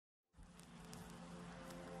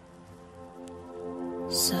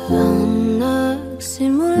Saan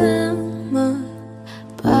nagsimulang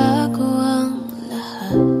magbago ang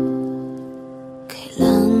lahat?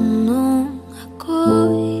 Kailan nung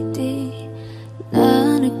ako'y di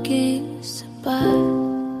na nag-iisabay?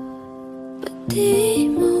 Ba't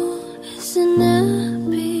di mo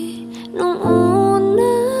sinabi nung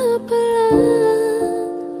una pa lang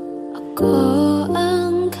ako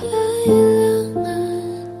ang kailangan,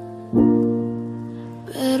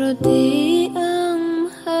 pero di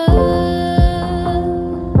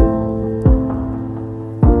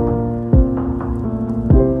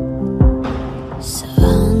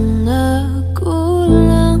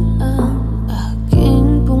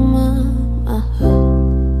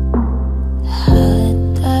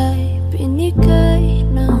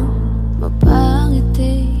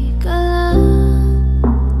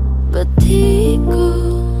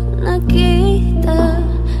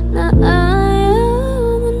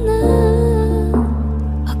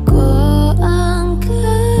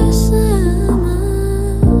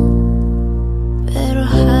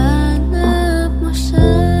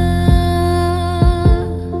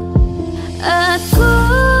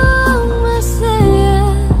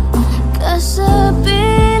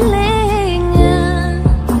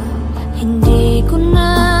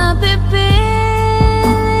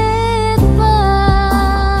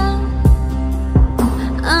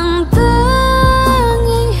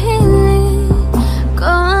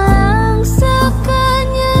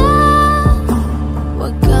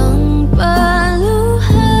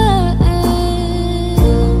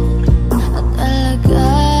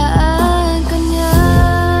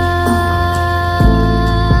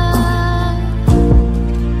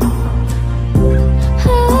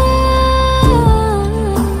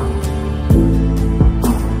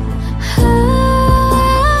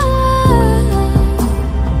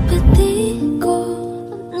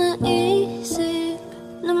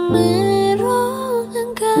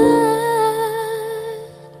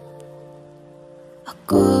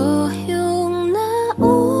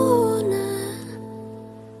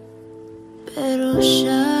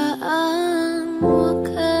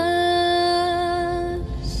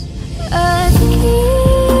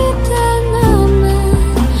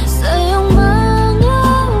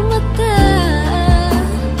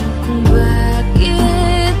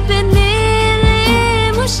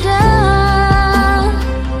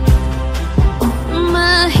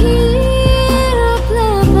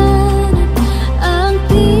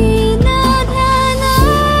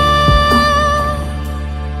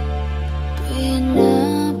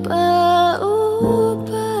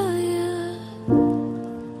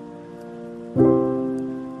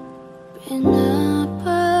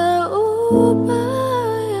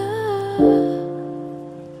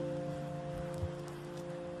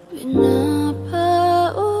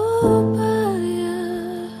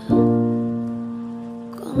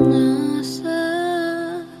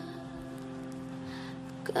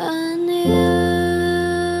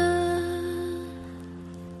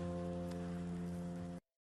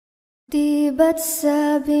Di ba't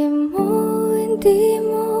sabi mo hindi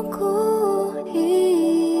mo ko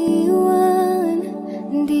iwan?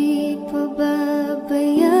 Di pa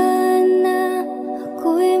babayaan na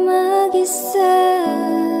ako'y mag-isa?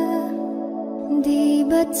 Di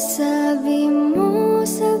ba't sabi mo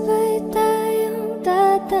sabay tayong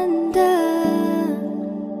tatanda?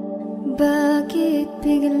 Bakit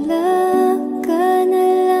bigla ka na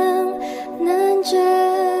lang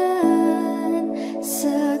nandyan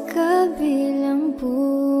sa kabilang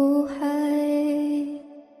buhay?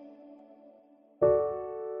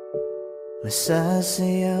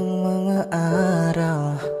 Masasayang mga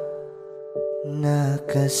araw na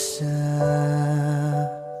kasama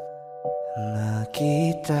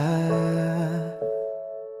kita.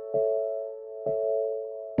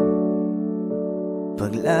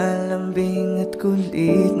 Paglalambing at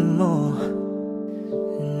kulit mo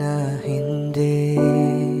na hindi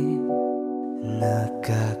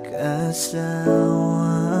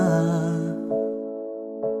nakakasawa.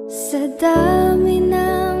 Sa dami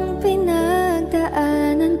ng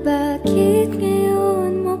pinagdaanan, bakit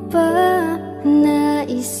ngayon mo pa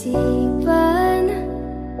naisipan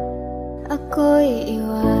ako'y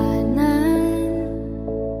iwanan?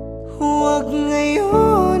 Huwag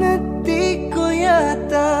ngayon at di ko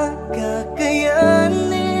yata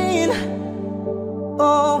kakayanin.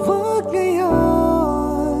 Oh, huwag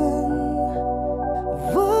ngayon,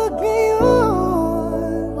 huwag ngayon.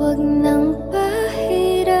 Huwag nang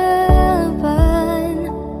pahirapan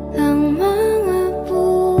ang mga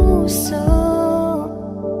puso.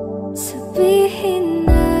 Sabihin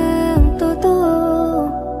ng totoo,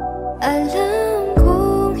 alam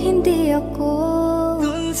kong hindi ako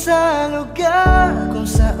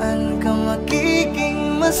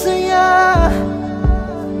masaya.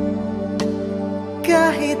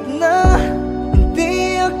 Kahit na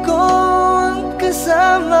hindi ako ang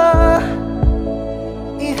kasama,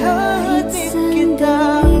 ihahatid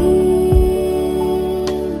kita.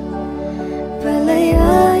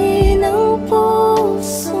 Palayain ang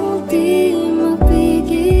pusong di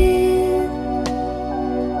mapigil.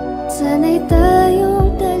 Sana'y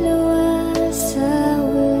tayong dalawa sa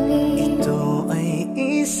huli. Ito ay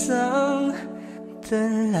isang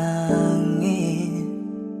dalangin,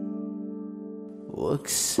 huwag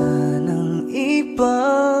sanang ipagkait.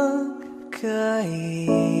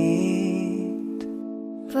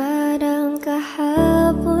 Parang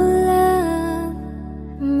kahapon lang,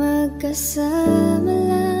 magkasama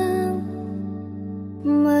lang,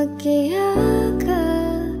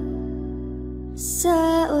 magkiyakap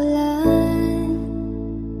sa ulan.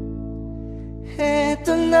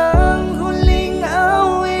 Eto nang huling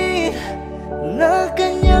awit na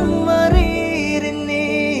kanyang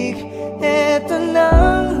maririnig. Eto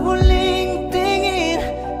nang huling tingin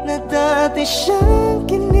na dati siyang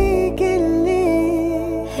kinikilig.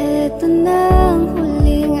 Eto na ang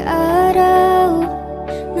huling araw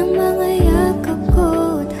ng mga yakap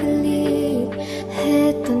ko't halik.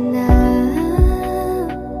 Eto na.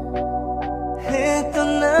 Eto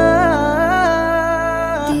na.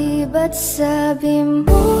 Di ba't sabi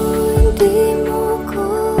mo hindi mo ko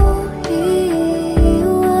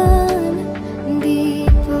iwan? Di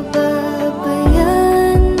pa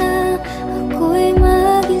babayaan na ako'y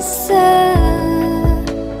mag-isa?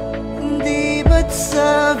 Di ba't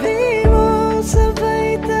sabi mo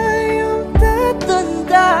sabay tayong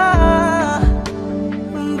tatanda?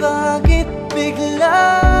 Bakit bigla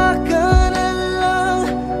ka na lang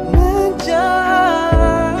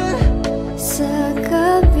nandyan Sa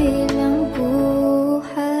kabilang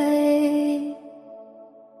buhay?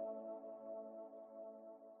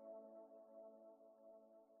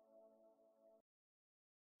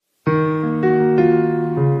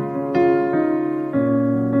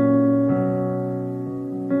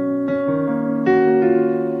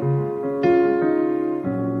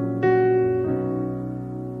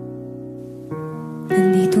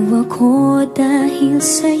 Nandito ako dahil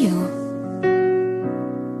sa'yo.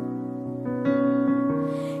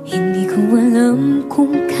 Hindi ko alam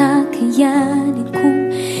kung kakayanin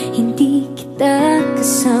kung hindi kita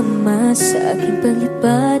kasama sa aking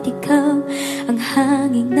palibad. Ikaw ang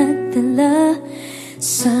hanging nagdala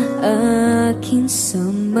sa akin sa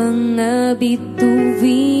mga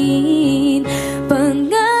bituin.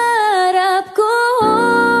 Pangarap ko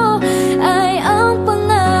ay ang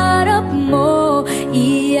pangarap mo,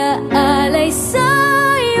 iaalay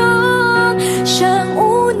sa'yo. Siyang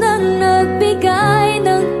unang nagbigay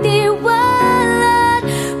ng tiwala at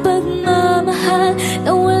pagmamahal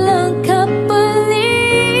na walang kapalit.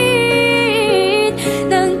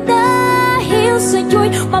 Nang dahil sa'yo'y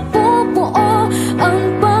mapubuo ang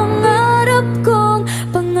pangarap kong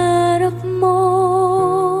pangarap mo.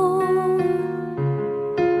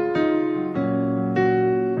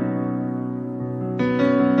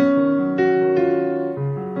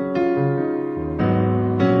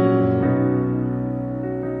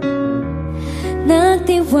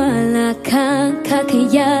 Nagtiwala kang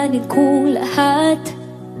kakayanin kong lahat.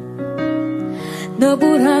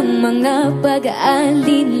 Naburang mga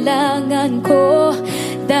pag-aalinlangan ko.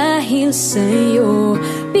 Dahil sa'yo,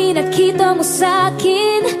 pinakita mo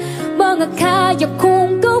sa'kin mga kaya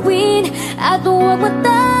kong gawin. At huwag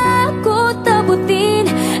matakot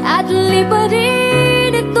abutin at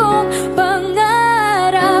liparin itong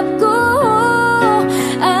pangarap ko.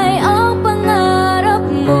 Ay ang pangarap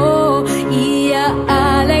mo,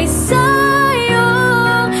 iaalay sa'yo.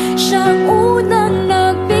 Siyang unang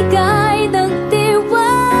nagbigay ng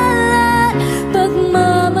tiwala,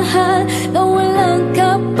 pagmamahal na walang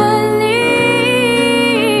kapalit.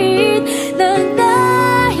 Nang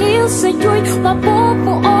dahil sa'yo'y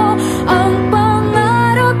mapupuo ang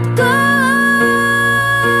pangarap ko.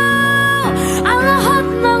 Ang lahat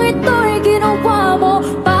ng ito'y ginawa mo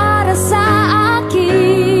para sa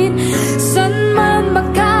akin. San man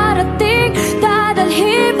makarating,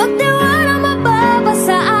 dadalhin at tiwala mababa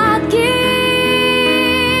sa akin.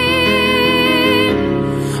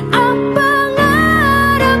 Ang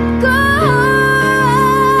pangarap ko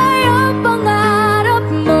ay ang pangarap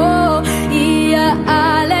mo,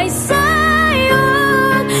 iaalay sa'yo.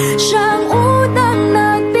 Siyang unang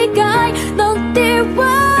nagbigay ng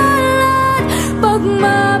tiwala at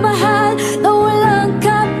pagmamahal na walang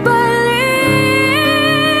kapalit.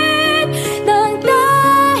 Nang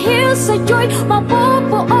dahil sa'yo'y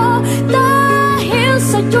mapupuo, dahil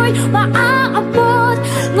sa'yo'y maaabot,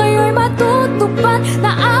 ngayon'y matutupad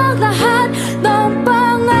na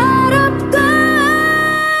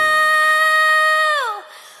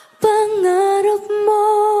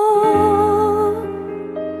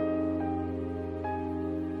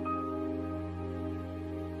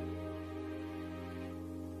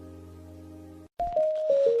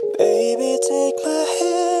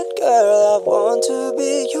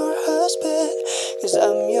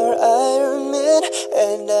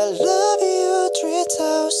I love you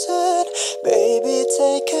 3,000. Baby,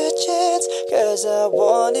 take a chance, cause I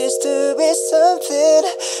want this to be something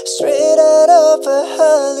straight out of a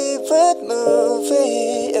Hollywood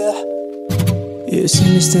movie. You see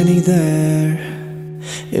me standing there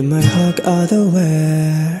in my hug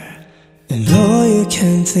underwear, and all you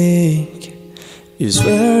can think is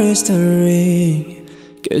where is the ring?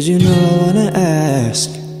 Cause you know I wanna ask,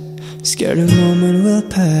 scared the moment will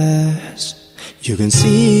pass. You can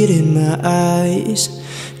see it in my eyes,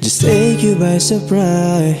 just take you by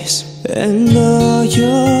surprise. And all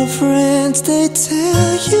your friends, they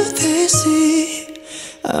tell you they see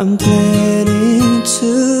I'm planning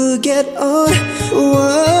to get on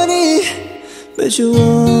one knee, but you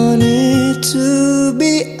want it to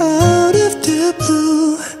be out of the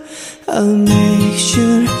blue. I'll make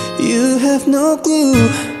sure you have no clue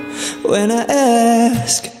when I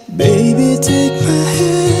ask. Baby, take my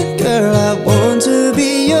hand, girl, I want to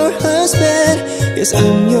be your husband. Cause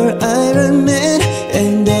I'm your Iron Man,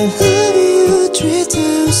 and I love you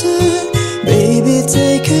 3,000. Baby,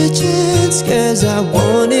 take a chance, cause I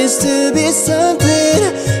want this to be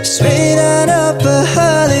something straight out of a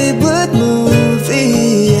Hollywood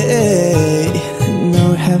movie, yeah. Now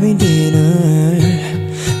we're having dinner,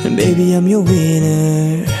 and baby, I'm your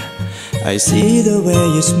winner. I see the way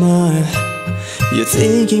you smile, you're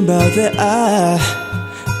thinking about the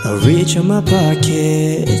I'll reach in my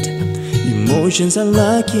pocket, emotions are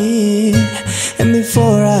locking. And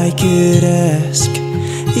before I could ask,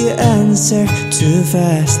 you answer too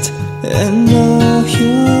fast. And all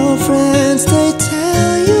your friends, they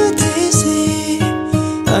tell you they see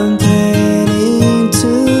I'm planning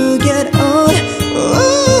to get on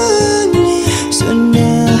one knee. So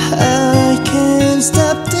now I can't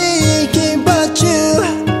stop thinking about you.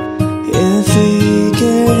 You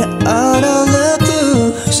figured out all the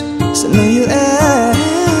clues, so now you ask.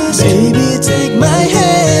 Baby, take my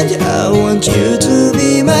hand, I want you to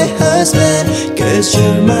be my husband. Cause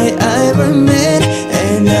you're my Iron Man,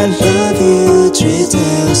 and I love you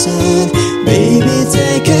 3,000. Baby,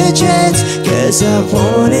 take a chance, cause I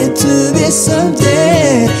want it to be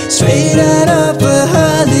something straight out of a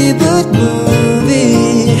Hollywood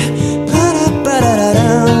movie.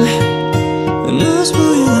 Ba-da-ba-da-da-dum. No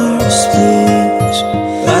spoilers, please.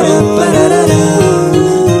 Ba-da-ba-da-da-dum.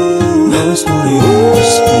 No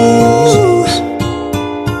spoilers, please.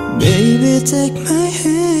 Baby, take my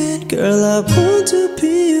hand, girl, I want to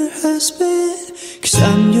be your husband. Cause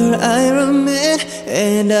I'm your Iron Man,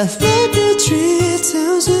 and I love you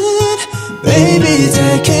 3,000. Baby,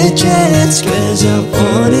 take a chance, cause I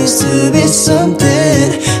want it to be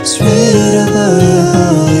something straight out of a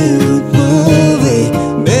Hollywood movie.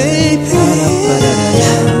 Baby,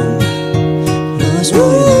 no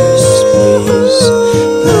spoilers, please.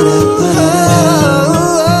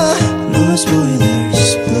 No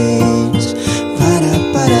spoilers, please.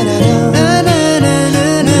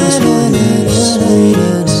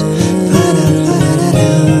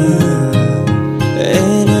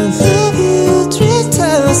 And I love you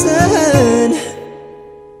 3,000.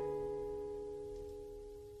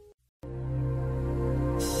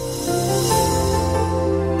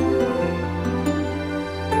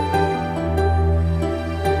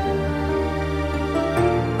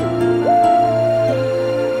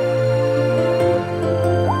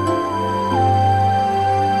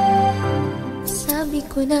 Sabi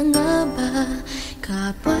ko na nga ba,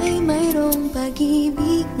 kapwa'y mayroong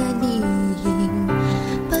pag-ibig na lihim.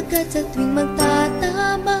 Pagkat sa tuwing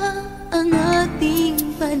magtatama ang ating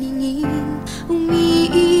paningin,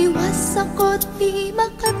 umiiwas ako't di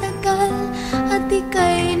makatagal, at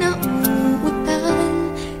ika'y nauutal.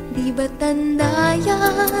 Di ba tanda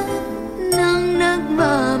yan ng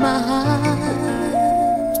nagmamahal?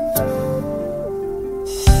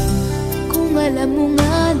 Kung alam mo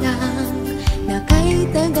nga lang na kay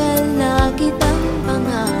tagal na kitang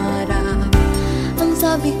pangarap, ang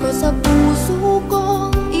sabi ko sa puso ko,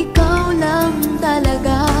 ikaw lang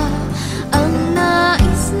talaga ang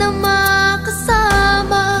nais na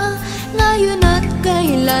makasama, ngayon at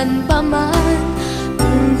kailan pa man.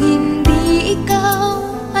 Kung hindi ikaw,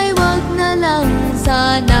 ay wag na lang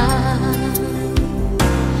sana.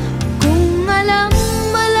 Kung alam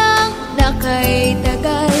mo lang na kay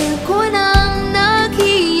tagal ko nang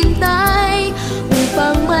naghihintay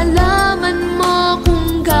upang malaman mo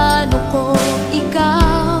kung gaano ko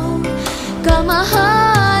ikaw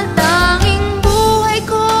kamahal, tanging buhay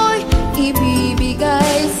ko'y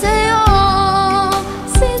ibibigay sa'yo,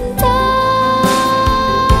 sinta.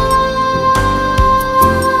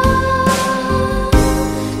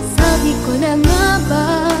 Sabi ko na nga ba,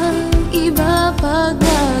 iba pag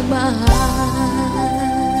nagmahal.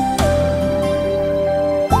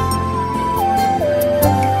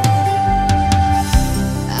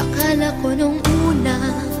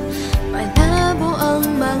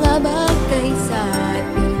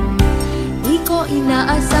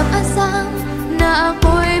 Inaasam-asam na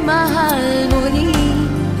ako'y mahal muli,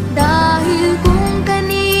 dahil kung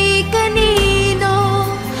kani-kanino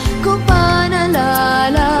ko pa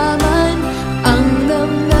nalalaman ang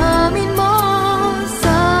damdamin mo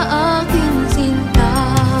sa aking sinta.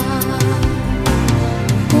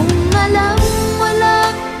 Kung alam mo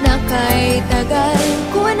lang na kay tagal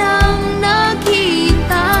ko nang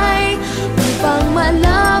naghihintay upang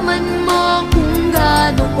malaman mo kung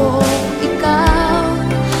gaano ko ikaw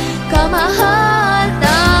kamahal,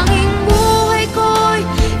 tanging buhay ko'y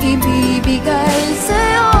ibibigay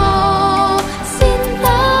sa'yo,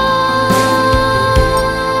 sinta.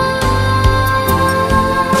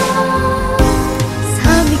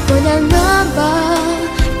 Sabi ko na nga ba,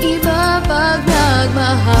 iba pag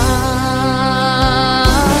nagmahal.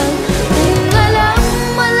 Kung alam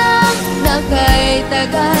mo lang na kay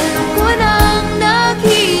tagal ko nang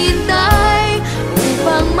naghihintay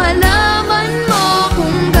upang malaman mo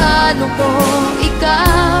kung gaano ko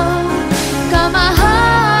ikaw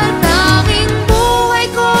kamahal, tanging buhay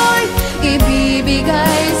ko'y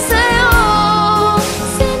ibibigay sa'yo,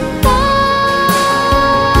 sinta.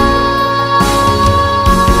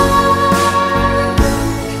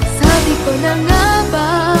 Sabi ko na nga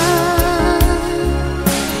ba,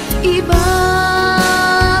 iba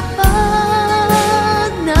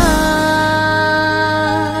pag nagmahal.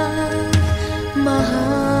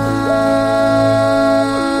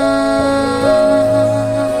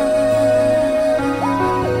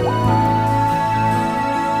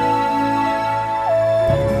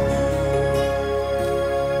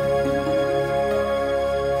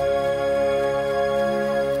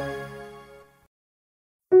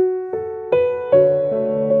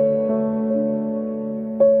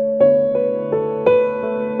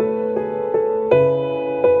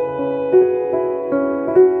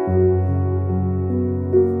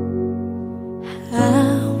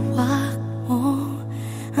 Hawak mo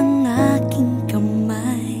ang aking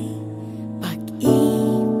kamay,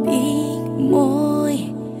 pag-ibig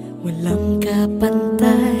mo'y walang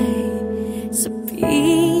kapantay. Sa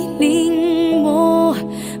piling mo,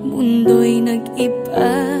 mundo'y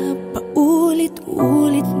nag-iba,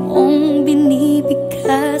 paulit-ulit mong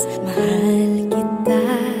binibigkas. Mahal kita,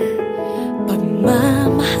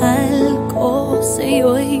 pagmamahal ko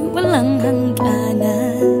sa'yo'y walang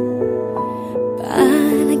hangganan.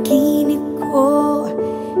 Panaginip ko,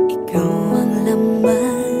 ikaw ang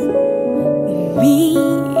laman.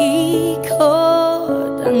 Umiikot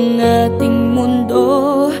ang ating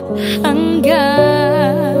mundo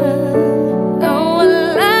hanggang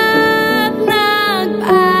nawala't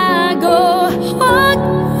nagbago.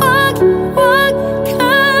 Wag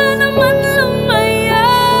ka naman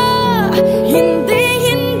lumaya.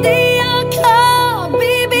 Hindi ako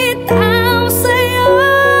bibitaw sa'yo.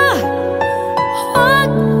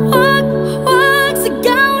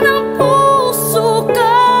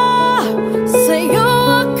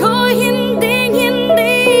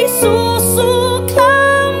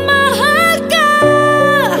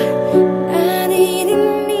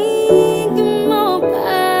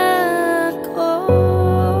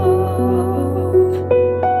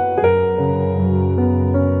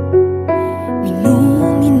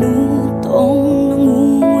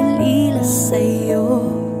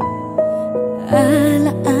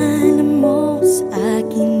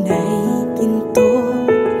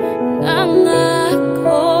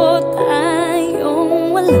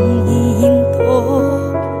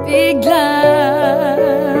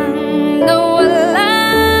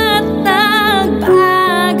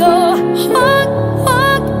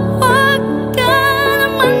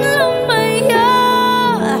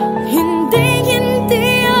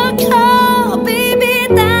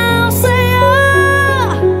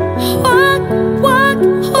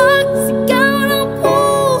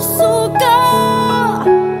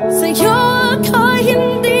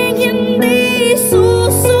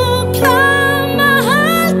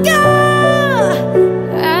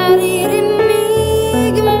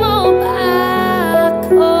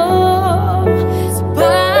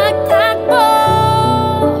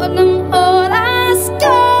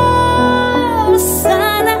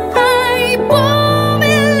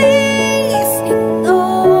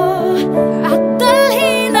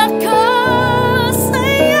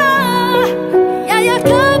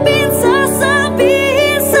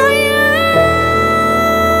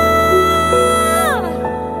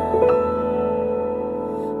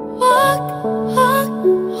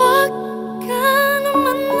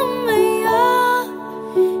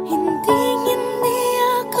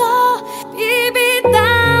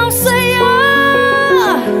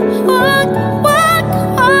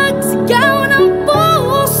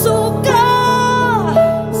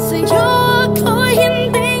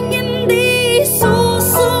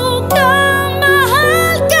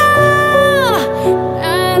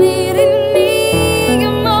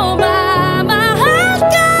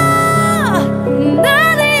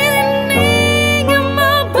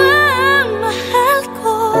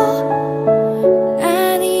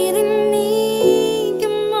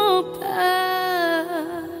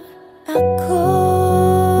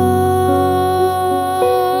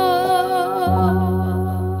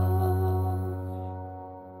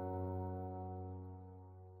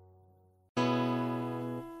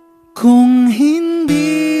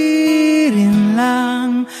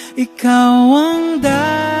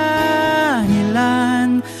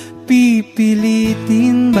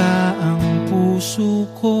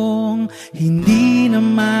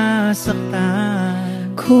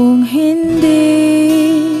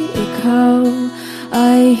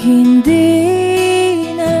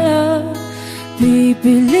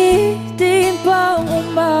 pipilitin pang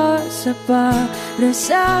umasa para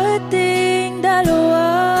sa ating dalawa.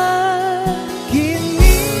 Giniginaw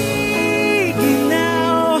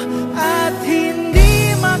at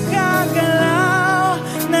hindi makagalaw,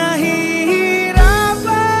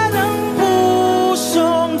 nahihirapan ang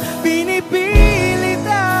pusong pinipilit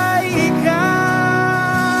ay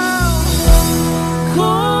ikaw.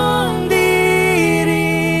 Kung di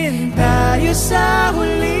rin tayo sa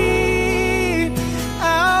huli,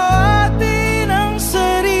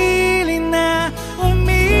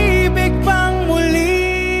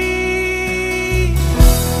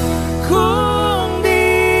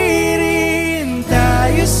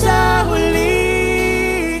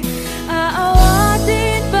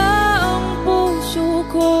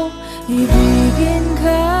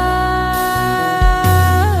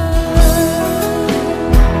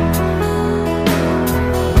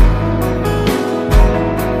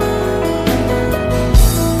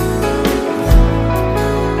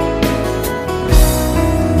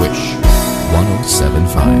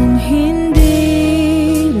 kung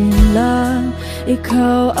hindi lang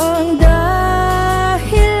ikaw ang dahilan,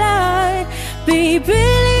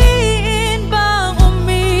 pipiliin bang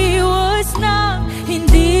umiwas nang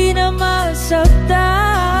hindi na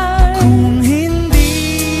masaktan? Kung hindi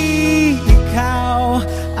ikaw,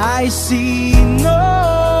 ay sino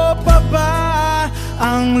pa ba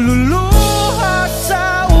ang luluhad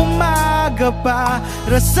sa umaga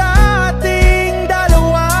para sa ating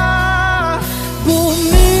dalawa? Bumibitaw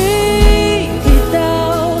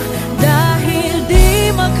dahil di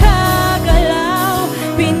makagalaw,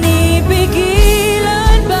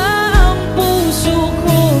 pinipigilan ba ang puso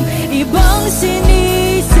kong ibang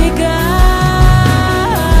sinisigaw?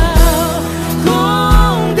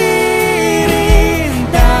 Kung di rin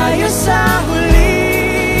tayo sa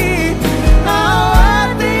huli,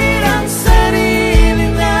 awatin ang sarili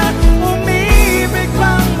na umibig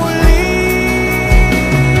pang muli.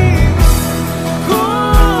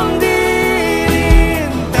 Kung di rin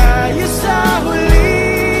tayo sa huli,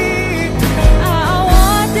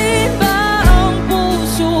 Aawatin ba ang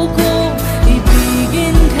puso kong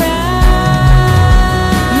ibigin ka?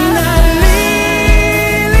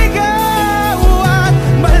 naliligaw at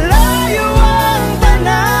malayo ang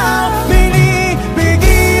tanaw,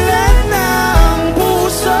 pinipigilan ng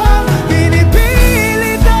puso,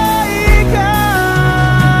 pinipilit ay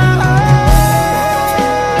ikaw.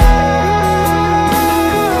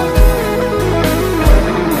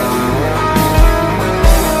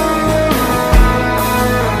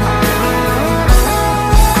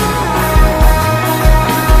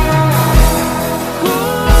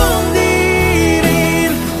 Kung di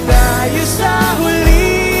rin tayo sa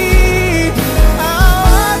huli,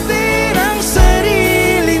 awatin ang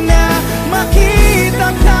sarili na makita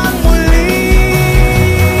kang muli.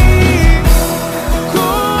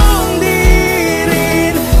 Kung di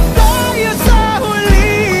rin tayo sa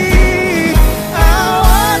huli,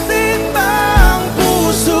 awatin ba ang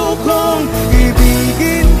puso kong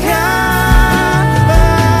ibigin ka?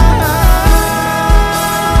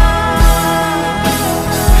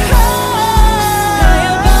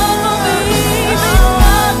 Kaya bang umibig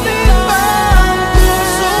Awatin ba ang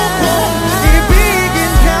puso kong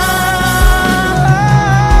ibigin ka?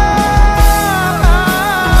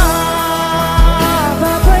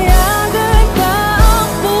 Papayagan ba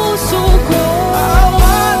ang puso ko?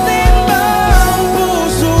 Awatin ba ang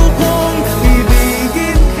puso kong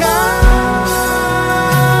ibigin ka?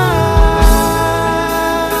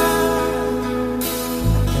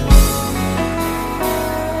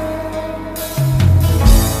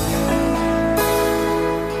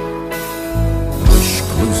 Wish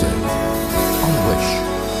Exclusive on Wish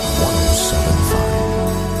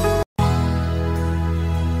 1075.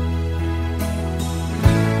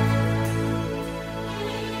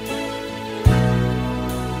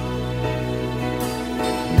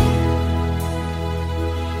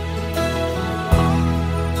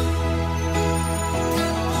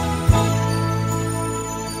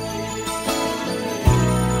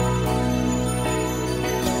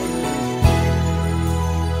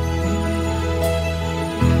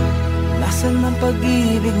 Nasaan ang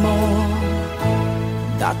pag-ibig mo?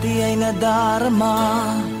 Dati ay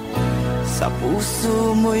nadarama, sa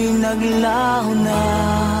puso mo'y naglaho na.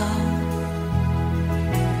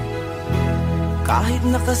 Kahit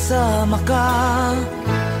nakasama ka,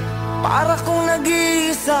 para kong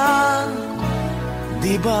nag-iisa.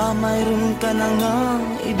 Di ba mayroon ka na ngang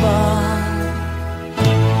iba?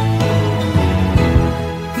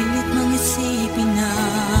 Pilit mang isipin na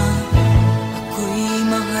ako'y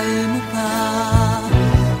mahal mo pa.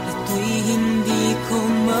 Ito'y hindi ko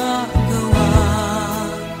magawa.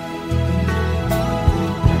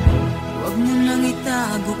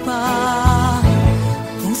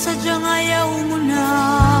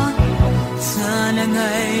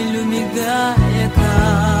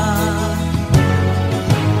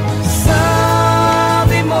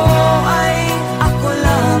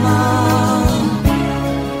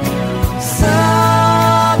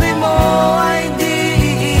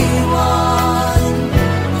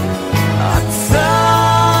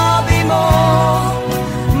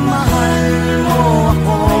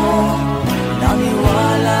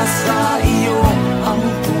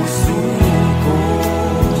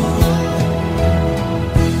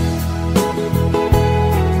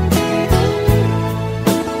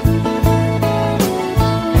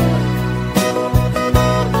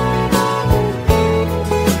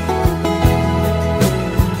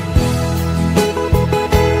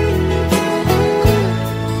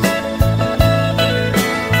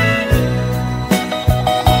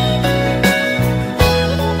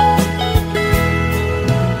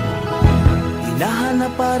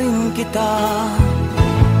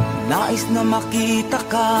 makita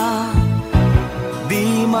ka,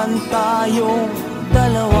 di man tayong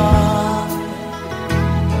dalawa.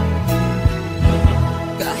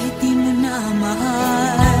 Kahit di mo na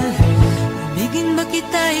mahal, ibigin ba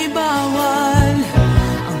kita'y bawal?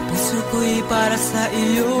 Ang puso ko'y para sa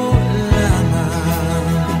iyo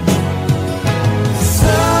lamang.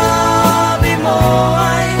 Sabi mo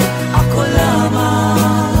ay ako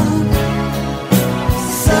lamang,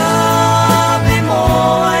 sabi mo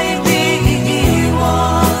ay di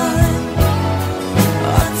iiwan,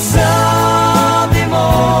 at sabi mo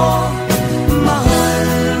mahal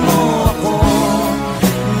mo ako.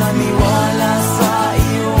 Naniwala sa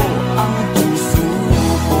iyo ang puso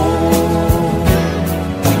ko.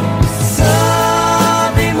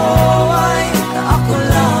 Sabi mo ay ako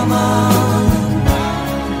lamang,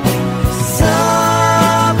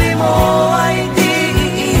 sabi mo ay di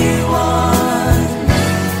iiwan,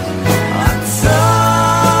 at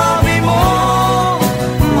sabi mo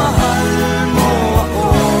mahal mo ako.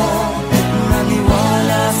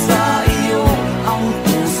 Naniwala sa iyo ang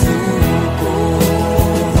puso ko.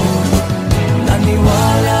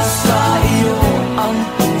 Naniwala sa iyo ang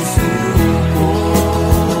puso ko.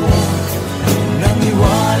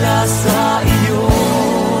 Naniwala sa iyo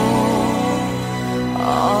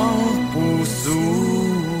ang puso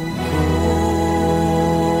ko.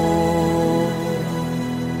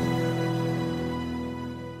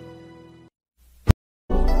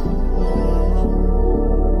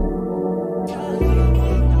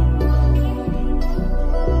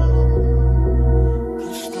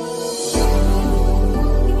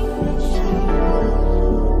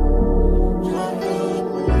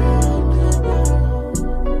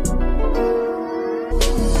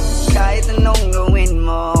 Kahit anong gawin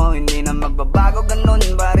mo, hindi na magbabago, ganun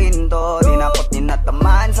pa rin to. Di na ako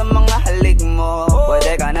tinatamaan sa mga halik mo.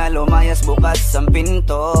 Pwede ka na lumayas, bukas ang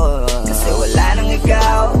pinto. Kasi wala nang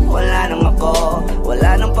ikaw, wala nang ako, wala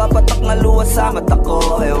nang papatak na luha sa mata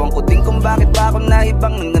ko. Ewan ko din kung bakit pa ako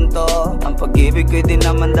naibang ng ganito. Ang pag-ibig ko'y di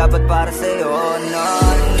naman dapat para sa'yo. No,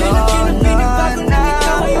 no, no, no.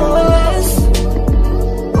 Ikaw ay umalis.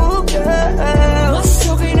 Oh, girl. Mas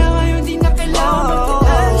okay na ngayon, di na kailangan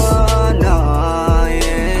magtiis. No,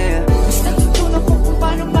 yeah. Basta tutunan ko kung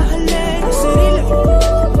paano mahalin ang sarili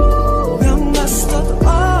nang mas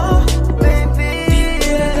totoo, baby. Di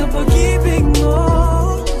tulad ang pag-ibig mo.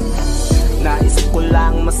 Naisip ko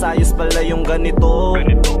lang masayos pala yung ganito.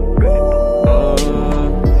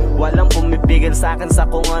 Walang pumipigil sa'kin sa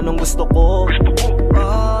kung anong gusto ko.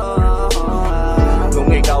 Kung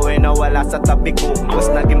ikaw ay nawala sa tabi ko, mas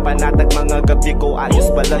naging panatag mga gabi ko. Ayos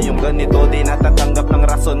pala yung ganito, di natatanggap ng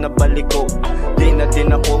rason na balik ko. Di na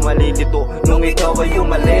din ako malilito nung ikaw ay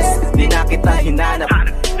umalis. Di na kita hinanap,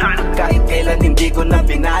 kahit kailan hindi ko na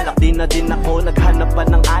pinalak. Di na din ako naghanap pa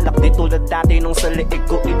ng alak. Di tulad dati nung sa liig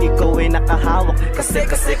ko, ikaw ay nakahawak. Kasi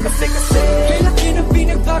Kailan yun ang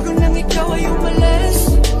pinagbago nang ikaw ay umalis?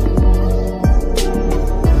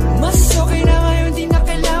 Mas okay na ngayon, di na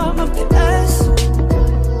kailangan magtiis.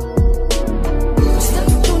 Basta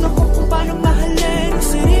tutunan ko kung paano mahalin ang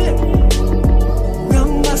sarili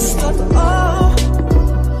nang mas totoo,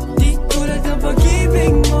 di tulad ng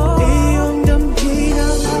pag-ibig mo. Iyong damhin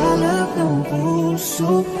ang hanap ng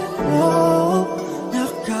puso mo,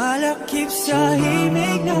 nakalakip sa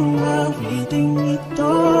himig ng awiting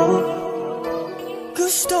ito.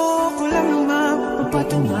 Gusto ko lang naman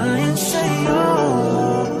magpatunayan sa'yo,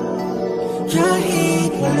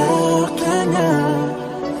 kahit wala ka na,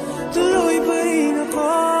 tuloy pa rin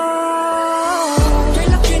ako.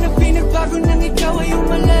 Kailan yun ang pinagbago nang ikaw ay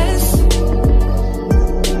umalis?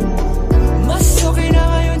 Mas okay na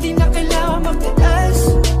ngayon, di na kailangan magtiis.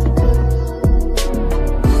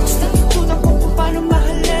 Basta tutunan ko kung paano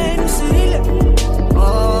mahalin ang sarili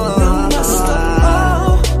nang mas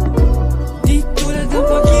totoo, di tulad ng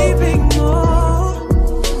pag-ibig mo.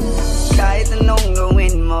 Kahit anong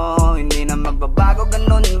gawin mo, hindi na magbabago,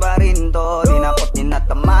 ganun pa rin to. Di na ako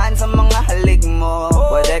tinatamaan sa mga halik mo.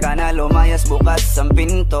 Pwede ka na lumayas, bukas ang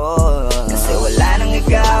pinto. Kasi wala nang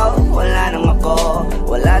ikaw, wala nang ako,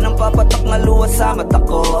 wala nang papatak na luha sa mata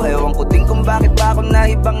ko. Ewan ko din kung bakit pa ako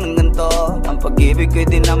naibang ng ganito. Ang pag-ibig ko'y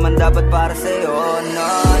di naman dapat para sa'yo. No,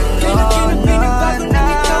 no, no, no.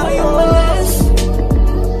 Ikaw ay umalis.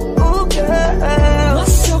 Oh, girl.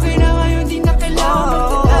 Mas okay na ngayon, di na kailangan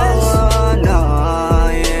magtiis. No,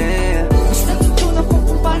 yeah. Basta tutunan ko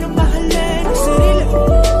kung paano mahalin ang sarili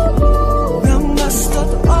nang mas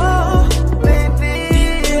totoo, baby. Di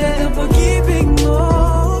tulad ng pag-ibig mo.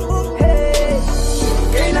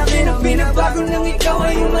 Kailan yun ang pinagbago nang ikaw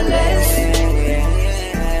ay umalis?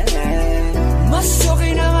 Mas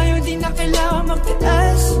okay na ngayon, di na kailangan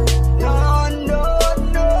magtiis. No,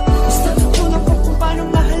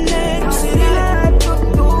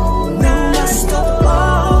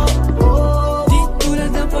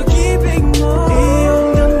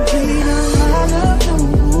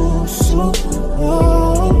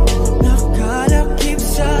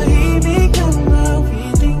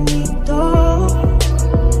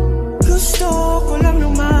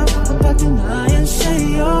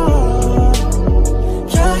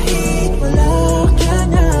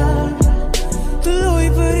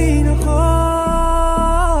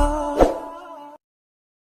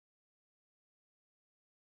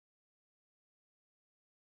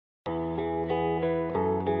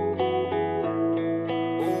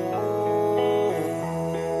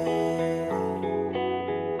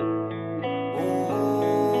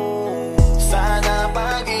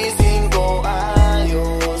 pagising ko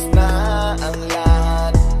ayos na ang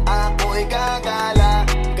lahat. Ako'y gagala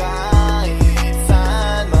kahit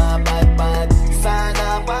saan mapadpad.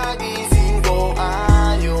 Sana pagising ko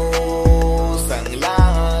ayos ang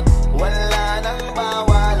lahat. Wala nang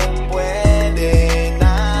bawal at pwede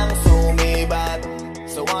nang sumibat.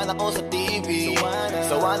 Sawan ako sa TV,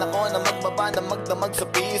 sawan ako na magbabanda magdamag sa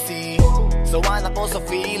PC. Sawan ako sa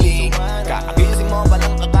feeling, kakagising mo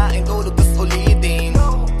palang kakain tulog tas ulitin.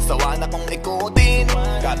 Sawan akong ikutin,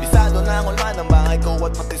 kabisado na ang ulma ng bahay ko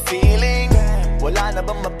at pati ceiling. Wala na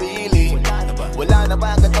bang mapili? Wala na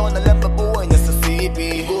ba ganito na lang mabuhay na sa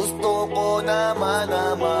CP? Gusto ko naman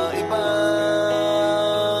na maiba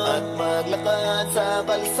at maglakad sa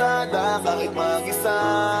kalsada kahit mag-isa.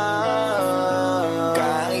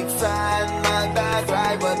 Kahit saan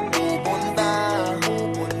magdadrive at pupunta.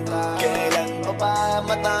 Kailan pa ba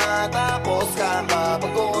matatapos?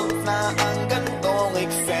 Kakapagod na ang gantong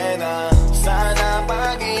eksena. Sana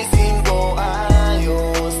pagising ko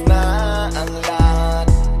ayos na ang lahat.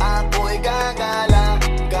 Ako'y gagala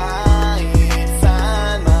kahit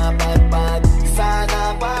saan mapadpad.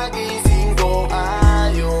 Sana pagising ko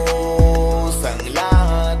ayos ang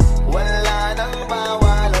lahat. Wala nang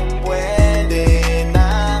bawal at pwede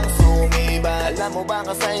nang sumibat. Alam mo ba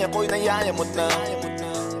kasi ako'y nayayamot na.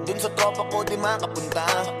 Dun sa tropa ko di makapunta.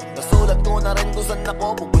 Nasulat ko na rin kung saan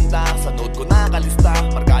ako pupunta. Sa note ko nakalista,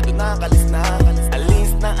 markado nakalis na.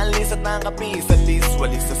 Alis at nakapis sa list.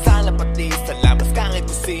 Walis sa sala pati sa labas kahit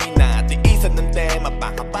kusina. Tiisan ng tema,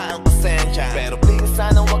 baka pa ang pasensya. Pero please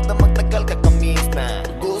sana wag na magtagal kakamis na.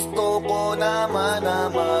 Gusto ko naman na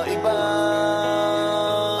maiba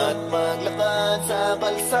at maglakad sa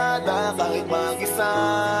kalsada kahit mag-isa.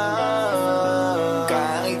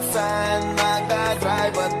 Kahit saan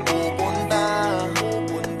magdadrive at pupunta.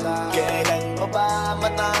 Kailan pa ba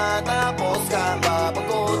matatapos?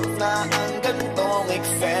 Kakapagod na ang gantong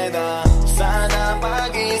eksena. Sana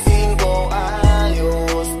pagising ko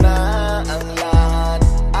ayos na ang lahat.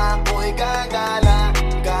 Ako'y gagala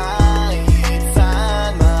kahit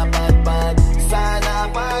saan mapadpad.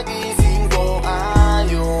 Sana pagising ko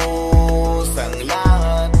ayos ang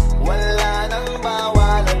lahat. Wala nang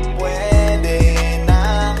bawal at pwede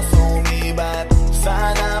nang sumibat.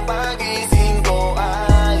 Sana pagising ko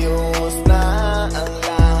ayos na ang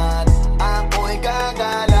lahat. Ako'y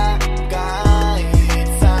gagala kahit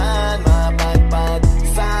saan mapadpad.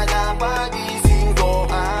 Sana pagising ko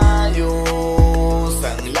ayos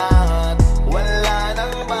ang lahat. Wala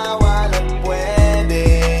nang bawal at pwede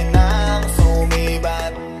nang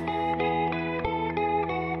sumibat.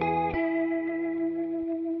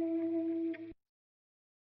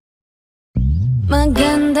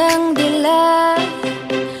 Magandang dilang,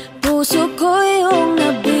 puso ko yung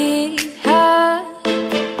nabiha.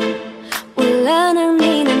 Wala nang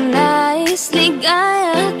ninanais,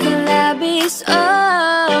 ligaya ka labis.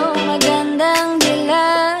 Oh, magandang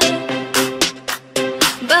dilang,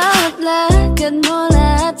 bakit lakad mo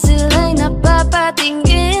lahat sila'y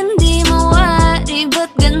napapatingin? Di mawari,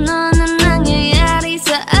 ba't ganon ang nangyayari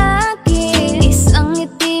sa akin? Isang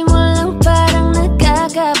ngiti mo lang parang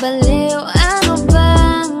nagkakabaliw. Ano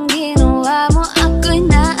bang ginawa mo? Ako'y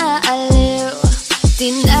naaaliw.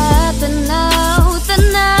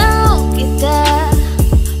 Tinatanaw-tanaw kita,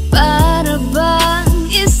 para bang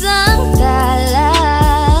isang tala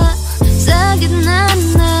sa gitna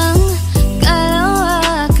ng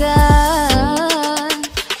kalawakan.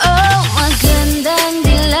 Oh, magandang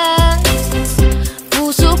dilang,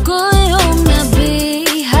 puso ko yung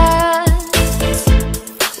nabiha.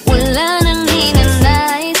 Wala nang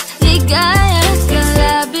ninanais, ligaya ka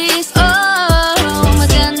labis. Oh,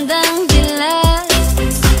 magandang dilang.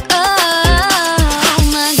 Oh,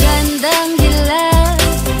 magandang dilang,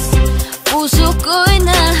 puso ko'y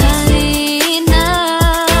nahalina.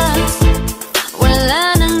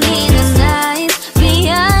 Wala nang ninanais,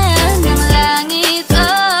 biyaya ng langit.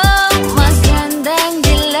 Oh, magandang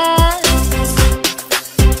dilang,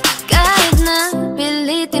 kahit na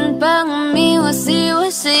pilitin pang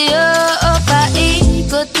umiwas-iwas sa'yo. O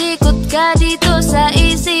paikot-ikot ka dito sa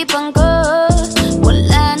isipan ko.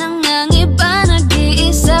 Wala nang ang iba,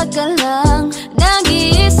 nag-iisa ka lang.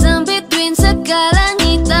 Nag-iisang bituin sa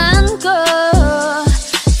kalangitan ko.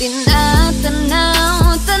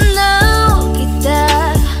 Tinatanaw-tanaw kita,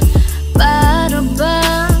 para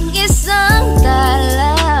bang isang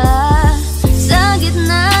tala sa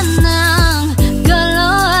gitna ng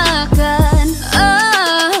kalawakan.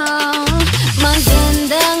 Oh,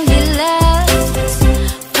 magandang dilang,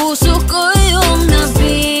 puso ko yung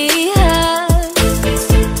nabiha.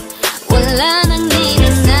 Wala nang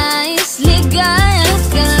ninanais, ligaya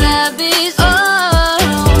ka labis.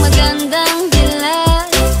 Oh,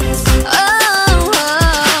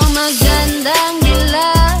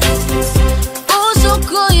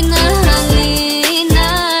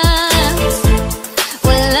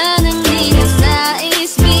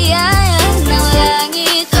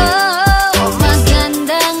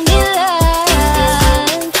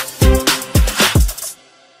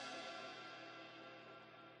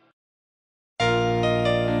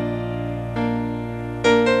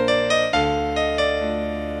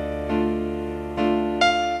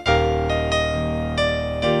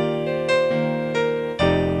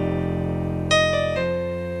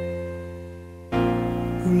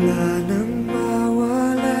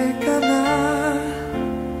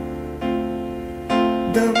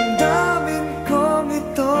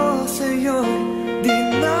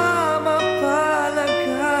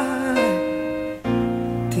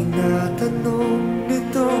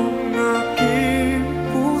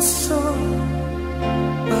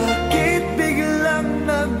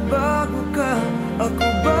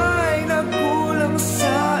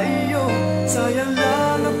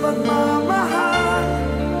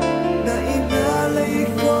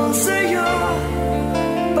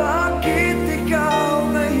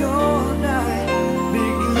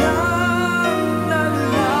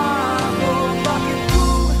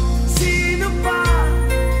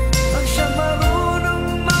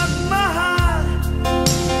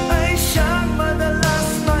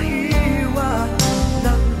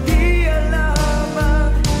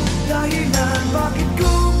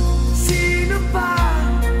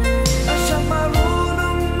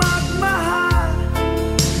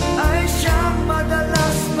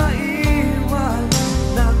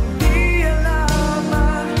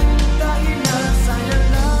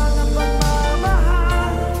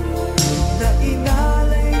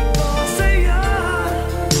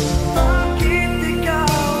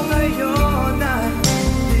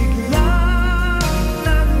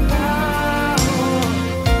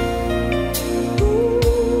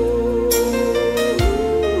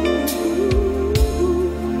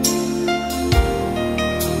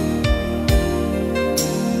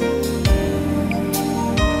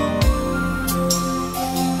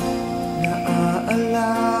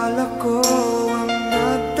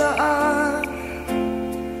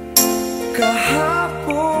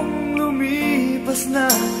 tiis na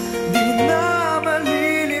di na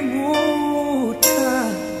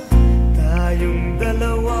malilimutan. Tayong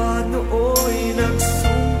dalawa nooy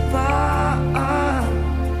nagsumpaan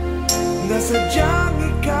na sadyang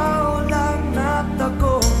ikaw lang at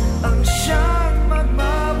ako ang siyang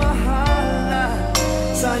magmamahala.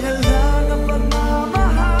 Sayang lang ang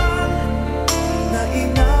pagmamahal na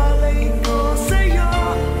inalay ko sa'yo.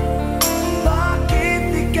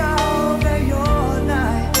 Bakit ikaw ngayon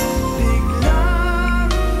ay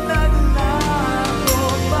biglang naglaho?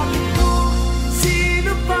 Bakit kung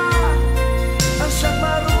sino pa ang siyang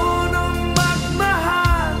marunong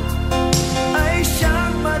magmahal ay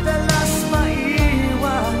siyang madalas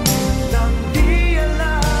maiwan nang di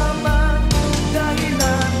alam ang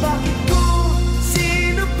dahilan? Bakit kung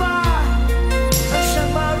sino pa ang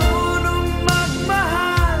siyang marunong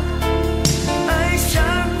magmahal ay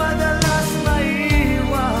siyang madalas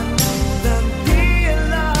maiwan nang di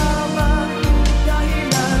alam ang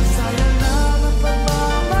dahilan? Sayang lang ang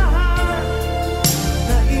pagmamahal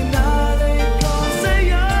na inalay ko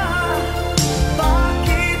sa'yo.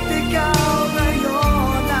 Bakit ikaw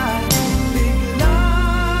ngayon ay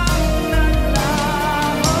biglang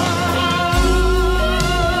naglaho?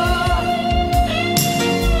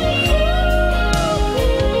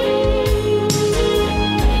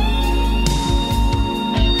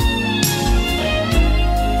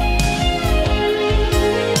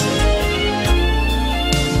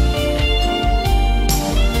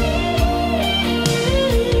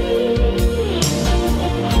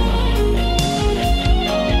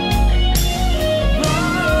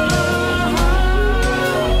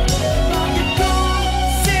 Bakit kung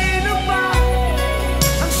sino pa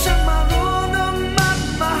ang siyang marunong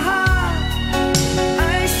magmahal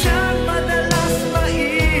ay siyang madalas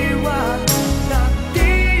maiwan nang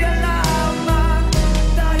di alam ang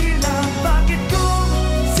dahilan? Bakit kung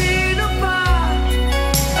sino pa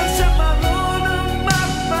ang siyang marunong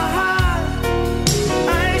magmahal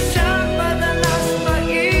ay siyang madalas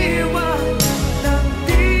maiwan nang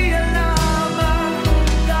di alam ang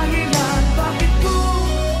dahilan? Bakit kung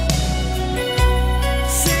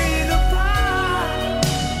sino pa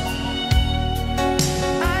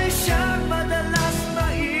ay siyang madalas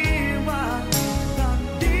maiwan nang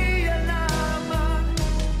di alam ang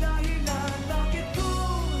dahilan? Bakit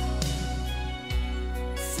kung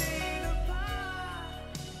sino pa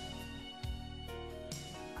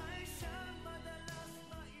ay siyang madalas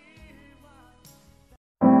maiwan?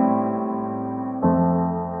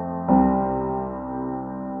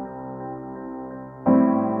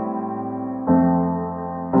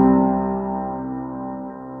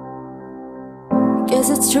 Guess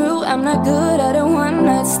it's true, I'm not good at a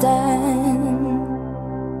one-night stand,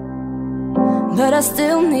 but I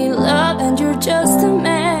still need love and you're just a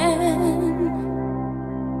man.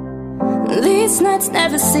 These nights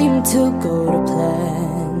never seem to go to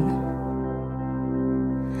plan.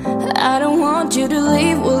 I don't want you to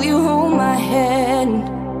leave, will you hold my hand?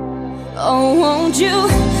 Oh, won't you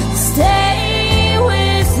stay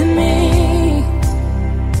with me?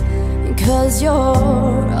 'Cause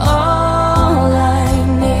you're all I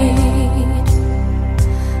need.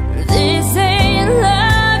 This ain't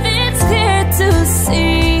love, it's clear to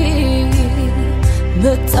see.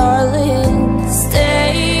 But darling,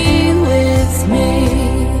 stay with me.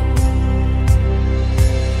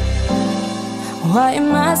 Why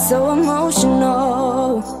am I so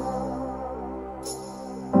emotional?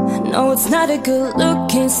 No, it's not a good look,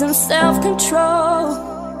 gain some self-control.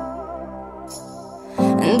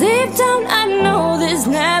 And deep down I know this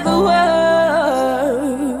never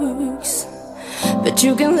works, but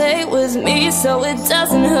you can lay with me so it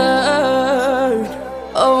doesn't hurt.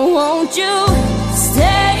 Oh, won't you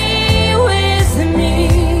stay with me?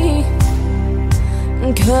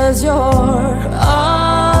 'Cause you're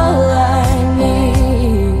all I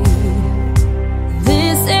need.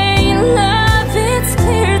 This ain't love, it's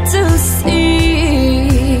clear to see.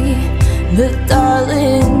 But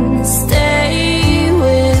darling, stay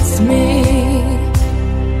with me.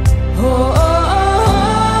 Oh,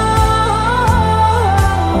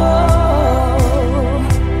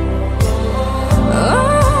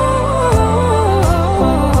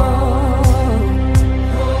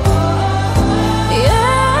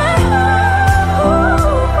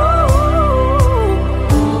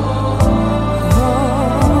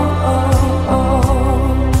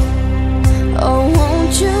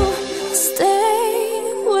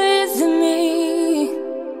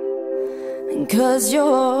 Cause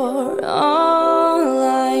you're all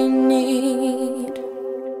I need.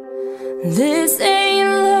 This ain't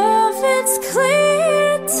love, it's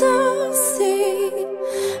clear to see.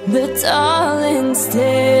 But darling,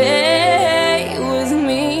 stay with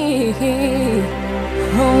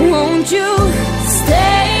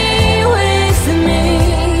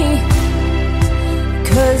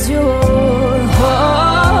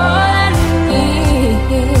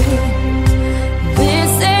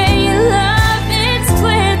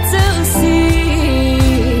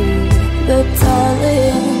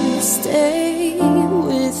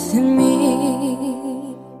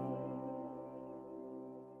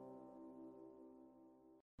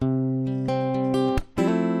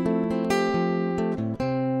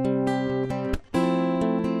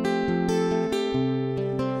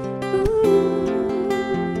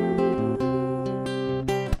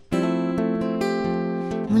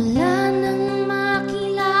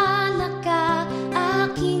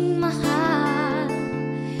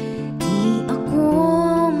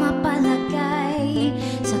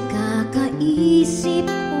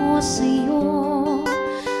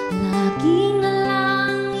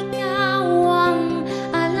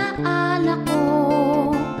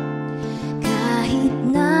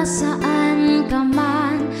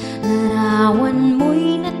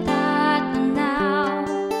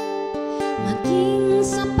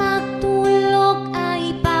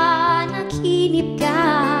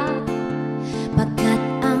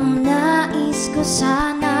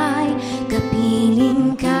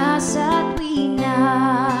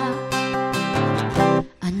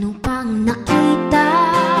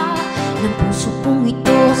puso kong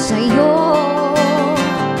ito sa'yo.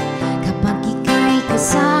 Kapag ika'y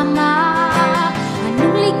kasama,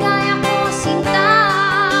 anong ligaya ko sinta.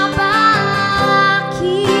 Bakit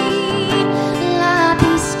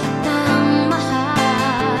labis kitang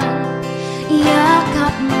mahal,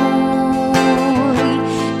 yakap mo'y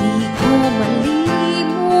di ko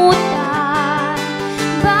malimutan.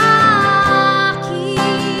 Bakit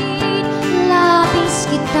labis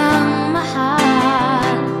kitang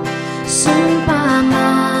mahal, sumpa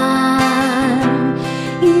man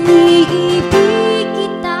iniibig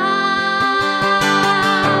kita.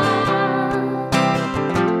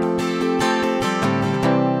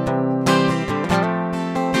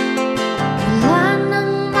 Wala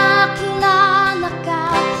nang makilala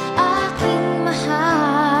ka, aking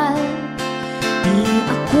mahal. Di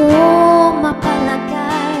ako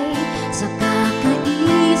mapalagay sa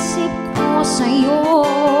kakaisip ko sa'yo.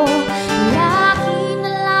 Lagi na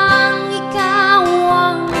lang ikaw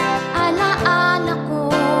ang alaala ko.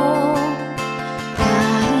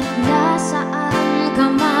 Kahit nasaan ka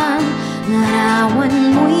man, larawan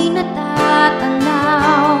mo'y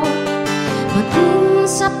natatanaw. Maging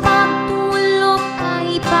sa pagtulog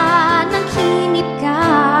ay panaginip ka.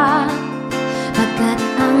 Pagkat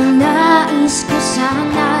ang nais ko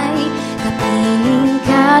sana'y kapiling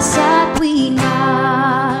ka sa tuwina.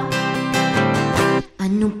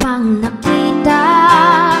 Ano pang nakita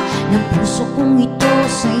ng puso kong ito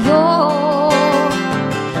sa'yo?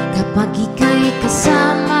 Kapag ika'y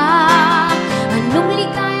kasama, anong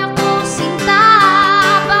ligaya ko sinta.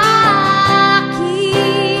 Bakit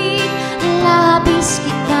labis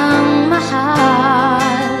kitang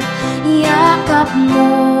mahal, yakap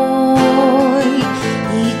mo'y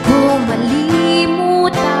di ko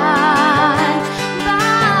malimutan.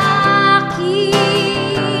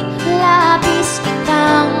 Bakit labis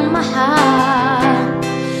kitang mahal,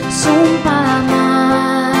 sumpa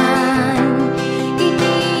man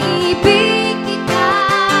iniibig kita.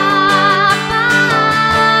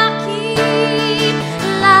 Bakit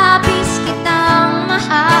labis kitang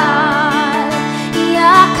mahal,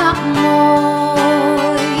 yakap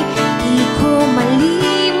mo'y di ko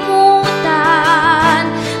malimutan.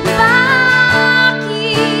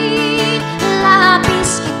 Bakit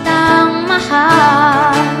labis kitang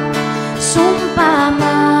mahal, sumpa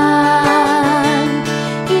man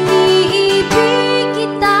iniibig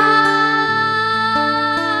kita.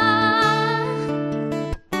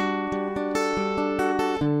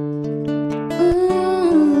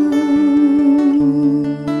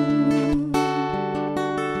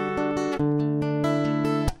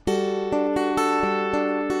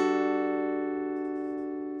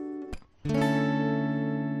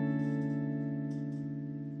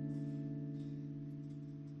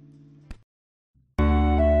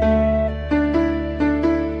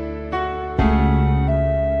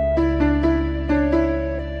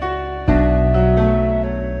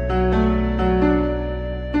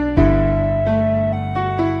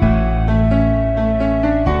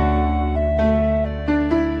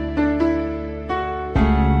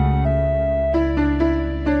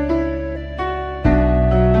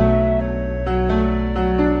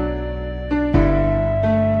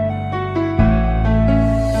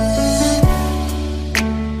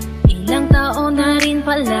 Ilang taon na rin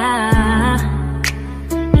pala,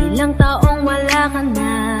 ilang taong wala ka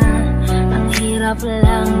na. Ang hirap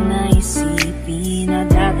lang na isipin na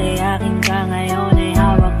dati akin ka, ngayon ay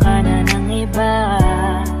hawak ka na ng iba.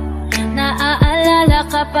 Naaalala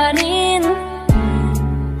ka pa rin,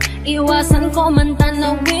 iwasan ko man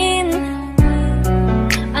tanawin.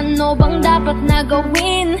 Ano bang dapat na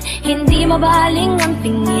gawin? Hindi mabaling ang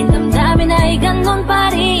tingin, damdamin ay ganon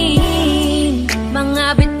pa rin.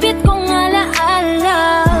 Mga bitbit kong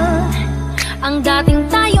alaala, ang dating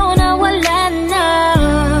tayo na wala na.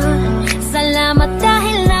 Salamat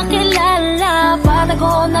dahil nakilala,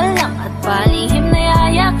 patago na lang at palihim na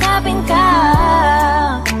yayakapin ka.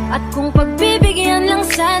 At kung pagbibigyan lang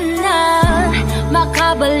sana,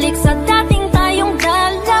 makabalik sa dating tayong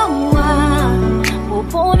dalawa.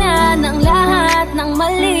 Pupunan ng lahat ng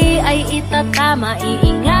mali ay itatama,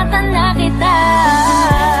 iingatan na kita.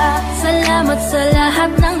 Salamat sa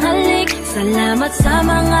lahat ng halik, salamat sa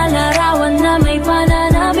mga larawan na may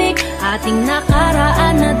pananabik. Ating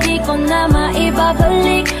nakaraan na di ko na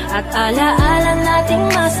maibabalik, at alaala nating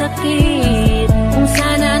masakit. Kung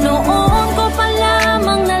sana noon ko pa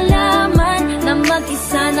lamang nalaman na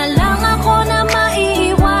mag-isa na lang ako na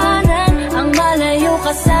maiiwanan. Ang malayo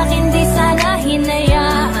ka sa'kin di sana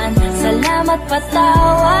hinayaan. Salamat,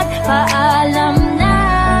 patawad, paalam na.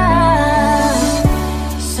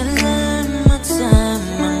 Salamat sa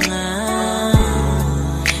mga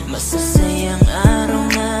masasaya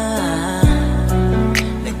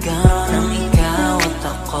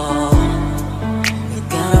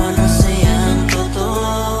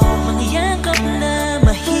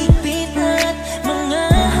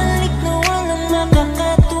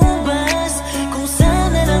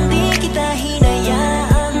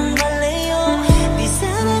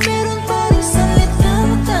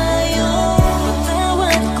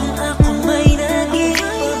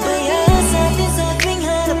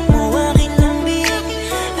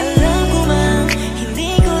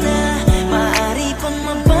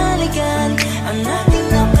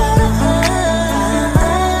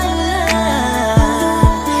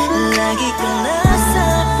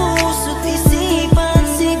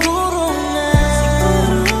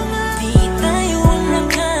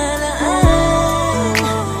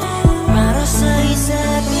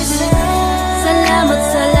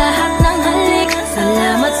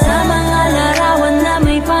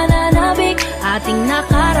ating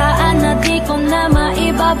nakaraan na di ko na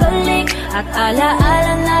maibabalik, at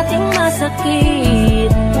alaala nating masakit.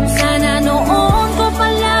 Kung sana noon ko pa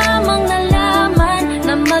lamang nalaman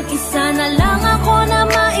na mag-isa na lang ako na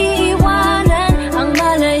maiiwanan. Ang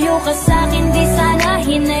malayo ka sa'kin di sana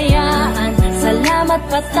hinayaan. Salamat,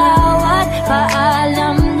 patawad,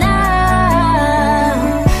 paalam na.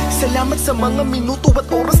 Salamat sa mga minuto at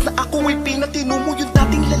oras na ako ay pinatino mo. Yung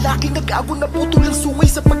dating lalaki nag-ago na putol ang suway,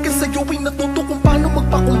 sapagkat sa'yo ay natuto kung paano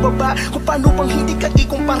magpakumbaba, kung paano bang hindi ka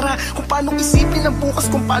ikumpara, kung paano isipin ang bukas,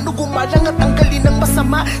 kung paano gumalang at tanggalin ang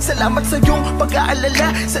masama. Salamat sa iyong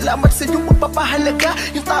pag-aalala, salamat sa iyong pagpapahalaga.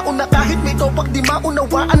 Yung tao na kahit may topak di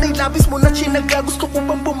maunawaan ay labis mo na chinaga. Gusto ko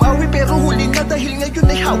bang bumawi pero huli na, dahil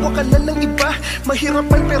ngayon ay hawak ka na ng iba. Mahirap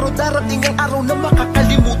man pero darating ang araw na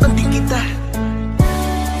makakalimutan din kita.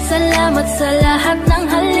 Salamat sa lahat ng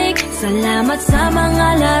halik, salamat sa mga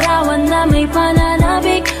larawan na may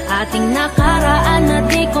pananabik. Ating nakaraan na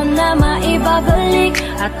di ko na maibabalik,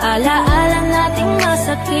 at alaala nating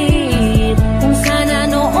masakit. Kung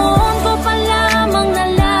sana noon ko pa lamang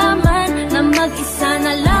nalaman na mag-isa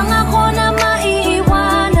na lang ako na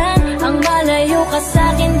maiiwanan. Ang malayo ka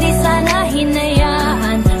sa'kin di sana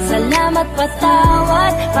hinayaan. Salamat,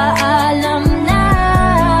 patawad, paalam na.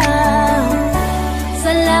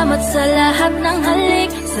 Salamat sa lahat ng halik,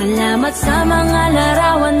 salamat sa mga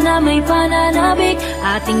larawan na may pananabik.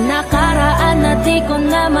 Ating nakaraan na di ko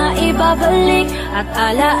na maibabalik, at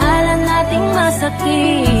alaala nating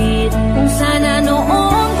masakit. Kung sana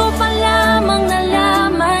noon ko pa lamang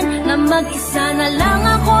nalaman na mag-isa na lang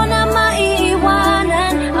ako na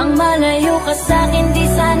maiiwanan. Ang malayo ka sa'kin di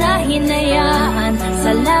sana hinayaan.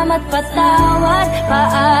 Salamat, patawad,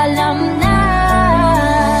 paalam na.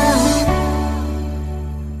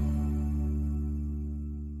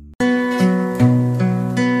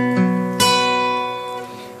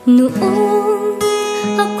 Noong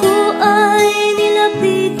ako ay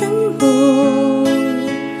nilapitan mo,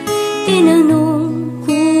 tinanong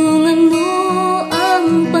kung ano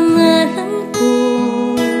ang pangalan ko.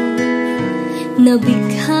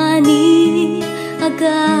 Nabighani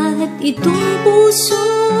agad itong puso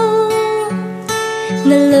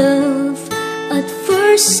na love at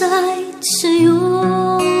first sight sa'yo.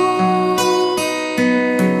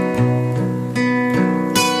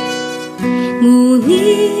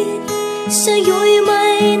 Ngunit sa'yo'y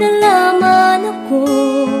may nalaman ako,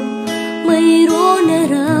 mayroon na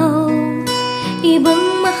raw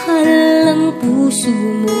ibang mahal ang puso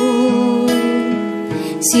mo.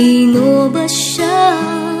 Sino ba siya?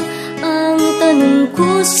 Ang tanong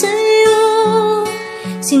ko sa'yo.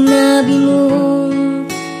 Sinabi mo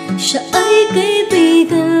siya ay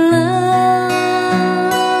kaibigan lang.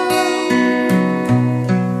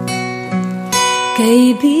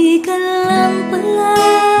 Kaibigan lang pala,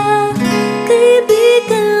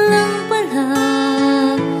 kaibigan lang pala.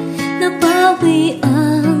 Nabawi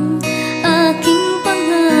ang aking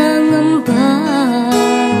pangangamba,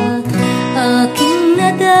 aking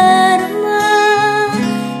nadarama.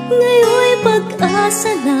 Ngayon'y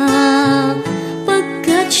pag-asa na,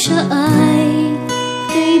 pagkat siya ay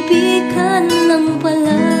kaibigan lang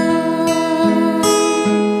pala.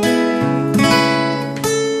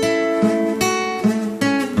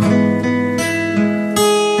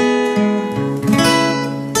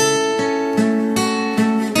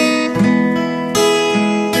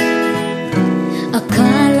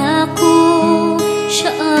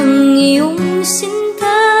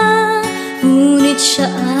 Siya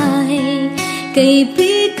ay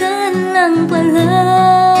kaibigan lang pala.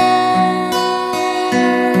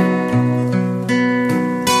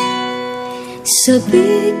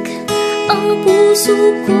 Sabik ang puso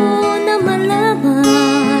ko na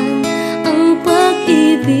malaman ang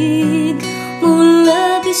pag-ibig mo,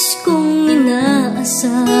 labis kong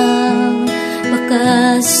inaasam.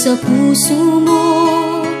 Baka sa puso mo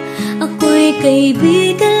ako'y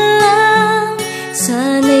kaibigan lang,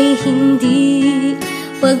 sana'y hindi,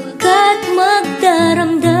 pagkat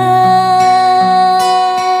magdaramdam.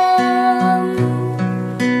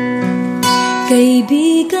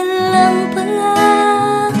 Kaibigan lang pala,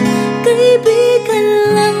 kaibigan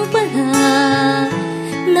lang pala.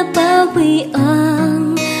 Nabawi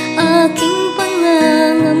ang aking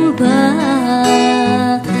pangangamba,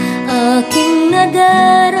 aking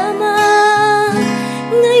nadarama.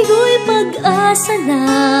 Ngayon'y pag-asa na,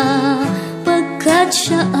 pagkat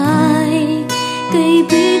siya ay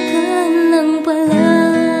kaibigan lang pala.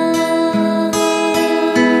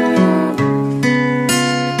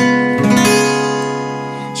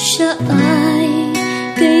 Siya ay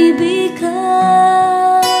kaibigan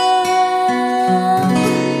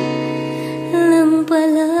lang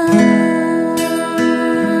pala.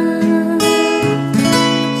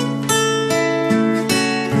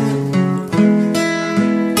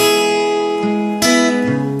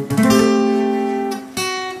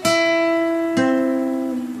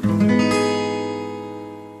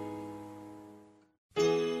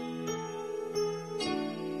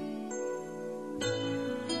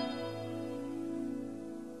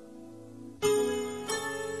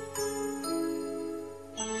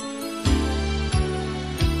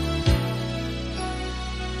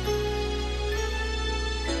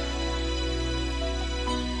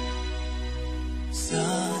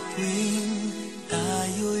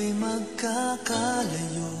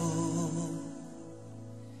 nakalayo,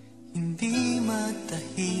 hindi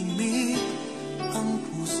matahimik ang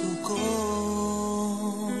puso ko.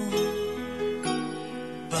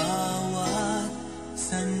 Bawat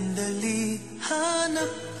sandali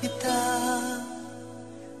hanap kita,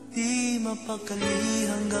 di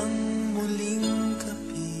mapakali hanggang muling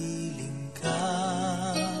kapiling ka.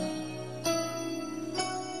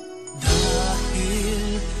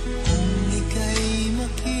 Dahil kung ika'y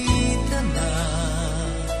makita na,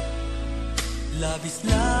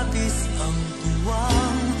 labis-labis ang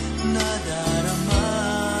tuwang nadarama.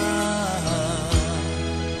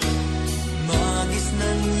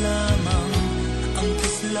 Magisnan lamang ang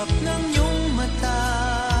kislap ng iyong mata.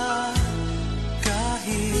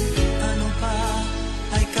 Kahit ano pa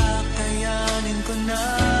ay kakayanin ko na.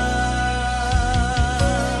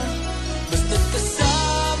 Basta't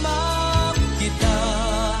kasama kita,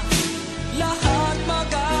 lahat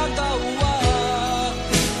magagawa.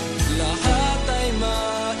 Lahat ay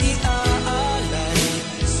maiaalay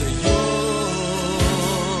sa'yo.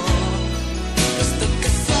 Basta't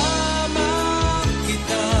kasama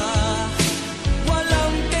kita,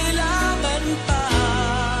 walang kailangan pa.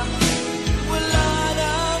 Wala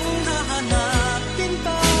nang hahanapin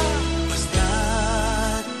pa.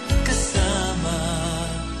 Basta't kasama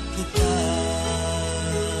kita.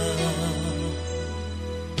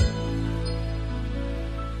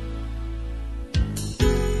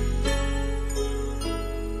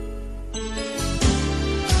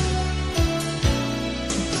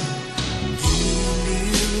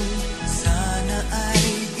 Giliw, sana ay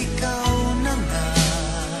ikaw na nga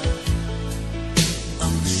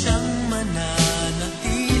ang siyang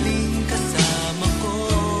mananatiling kasama ko.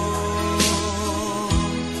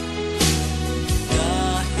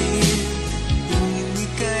 Dahil kung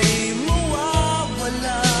ika'y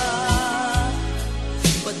mawawala,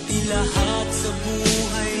 pati lahat sa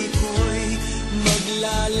buhay ko'y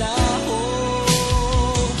maglalaho.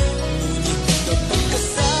 Ngunit kapag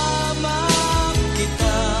kasama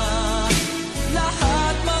kita,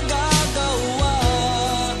 lahat magagawa.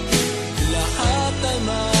 Lahat ay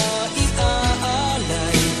maiaalay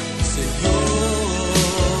sa'yo.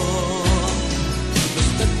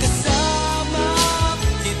 Basta't kasama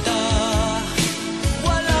kita,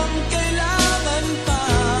 walang kailangan pa.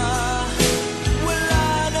 Wala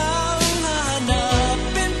nang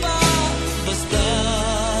hahanapin pa.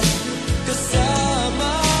 Basta't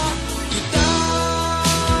kasama kita.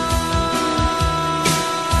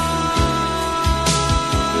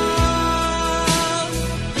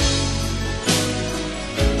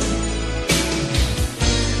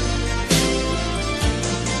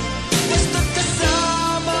 Basta't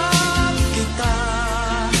kasama kita,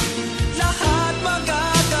 lahat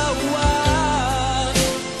magagawa.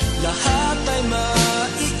 Lahat ay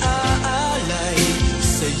maiaalay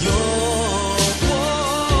sa'yo.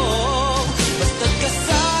 Basta't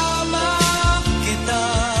kasama kita,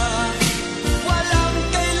 walang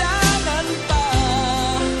kailangan pa.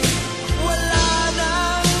 Wala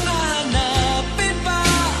nang hahanapin pa.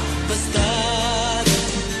 Basta't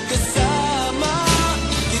kasama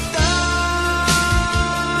kita.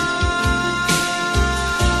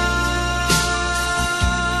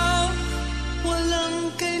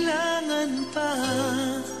 Walang kailangan pa.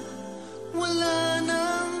 Wala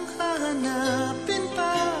nang hahanapin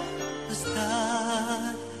pa.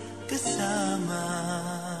 Basta't kasama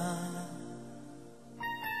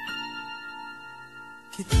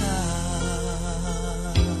kita.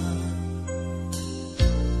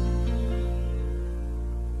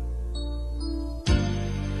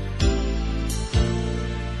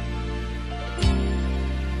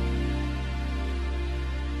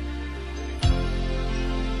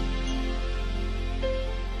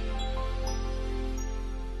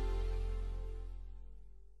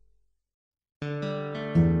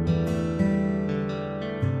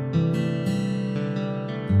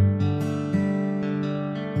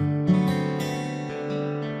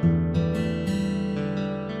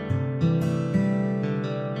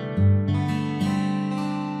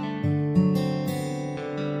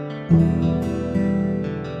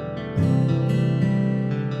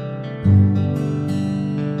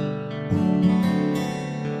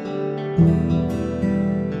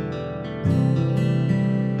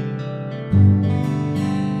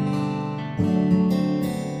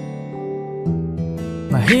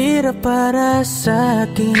 Mahirap para sa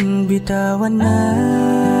akin bitawan na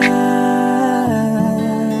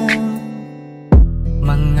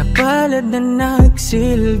mga palad na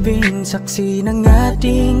nagsilbing saksi ng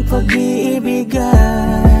ating pag-iibigan.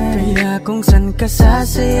 Kaya kung san ka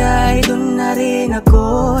sasaya ay dun na rin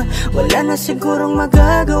ako. Wala na sigurong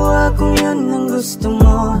magagawa kung yun ang gusto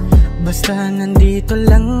mo. Basta nandito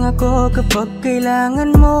lang ako kapag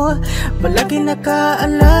kailangan mo. Palagi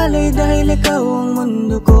nakaalalay dahil ikaw ang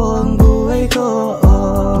mundo ko, ang buhay ko.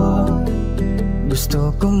 Gusto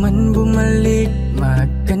ko man bumalik,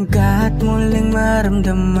 makan ka at muling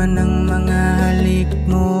maramdaman ang mga halik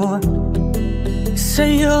mo.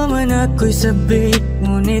 Sa'yo man ako'y sabik,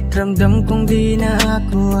 ngunit ramdam kong di na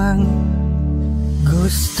ako ang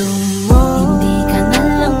gusto mo. Hindi ka na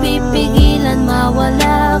lang pipigilan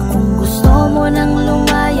mawala. Kung gusto mo nang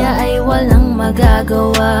lumaya ay walang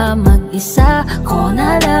magagawa. Mag-isa ko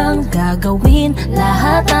na lang gagawin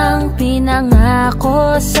lahat ang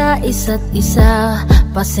pinangako sa isa't isa.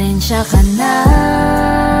 Pasensya ka na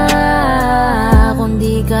kung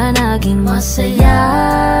di ka naging masaya.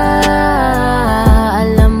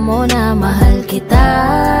 Alam mo na mahal kita.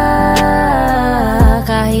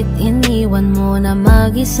 Kahit iniwan mo na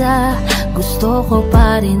mag-isa, gusto ko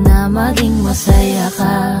pa rin na maging masaya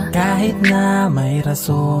ka. Kahit na may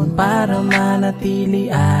rason para manatili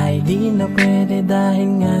ay di na pwede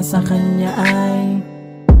dahil nga sa kanya ay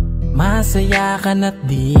masaya ka na't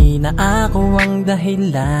di na ako ang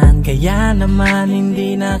dahilan. Kaya naman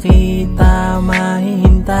hindi na kita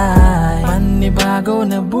mahihintay. Panibago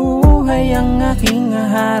na buhay ang aking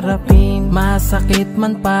haharapin. Masakit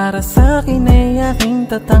man para sa'kin ay aking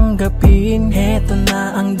tatanggapin. Heto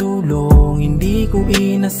na ang dulong hindi ko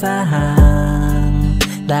inasahang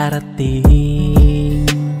darating.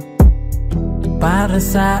 Para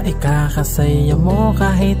sa ikakasaya mo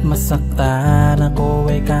kahit masaktan ako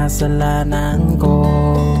ay kasalanan ko.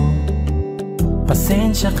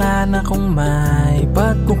 Pasensya ka na kung may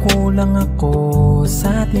pagkukulang ako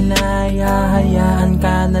sa atin ay hahayaan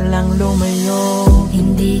ka na lang lumayo.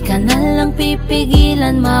 Hindi ka na lang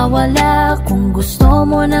pipigilan mawala. Kung gusto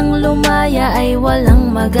mo nang lumaya ay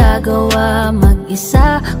walang magagawa.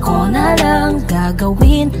 Mag-isa ko na lang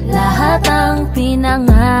gagawin lahat ang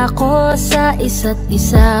pinangako sa isa't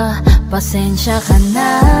isa. Pasensya ka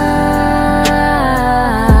na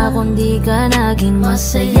kung di ka naging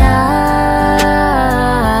masaya.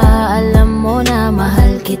 Alam mo na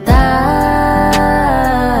mahal kita.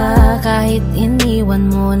 Kahit iniwan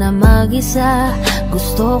mo na mag-isa,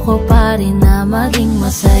 gusto ko pa rin na maging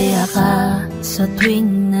masaya ka. Sa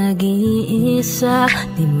tuwing nag-iisa,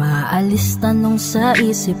 di maalis tanong sa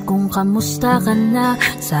isip kung kamusta ka na.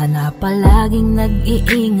 Sana palaging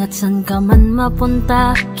nag-iingat san ka man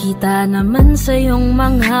mapunta. Kita naman sa iyong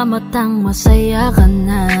mga matang masaya ka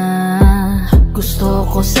na. Gusto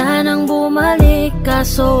ko sanang bumalik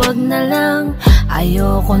kaso wag na lang.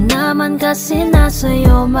 Ayoko naman kasi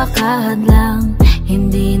nasa'yo makahadlang.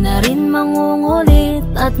 Hindi na rin mangungulit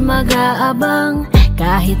at mag-aabang.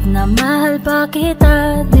 Kahit na mahal pa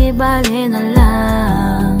kita, di bale na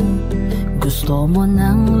lang. Gusto mo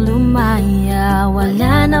nang lumaya,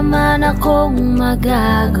 wala naman akong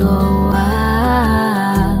magagawa.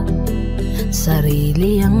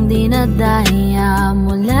 Sarili ang dinadaya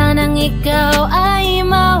mula nang ikaw ay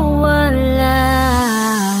mawala.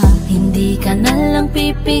 Hindi ka na lang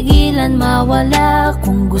pipigilan mawala.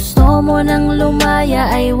 Kung gusto mo nang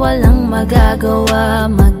lumaya ay walang magagawa.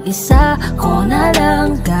 Mag-isa ko na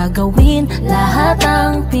lang gagawin lahat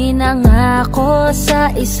ang pinangako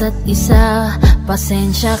sa isa't isa.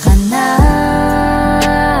 Pasensya ka na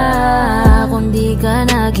kung di ka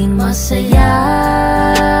naging masaya.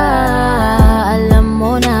 Alam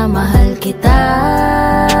mo na mahal kita.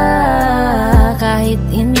 Kahit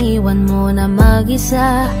iniwan mo na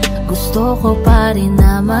mag-isa, gusto ko pa rin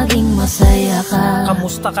na maging masaya ka.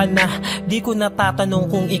 Kamusta ka na? Di ko natatanong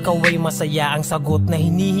kung ikaw ay masaya. Ang sagot na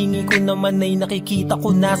hinihingi ko naman ay nakikita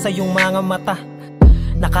ko na sa iyong mga mata.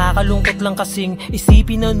 Nakakalungkot lang kasing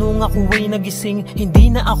isipin na nung ako ay nagising,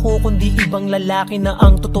 hindi na ako kundi ibang lalaki na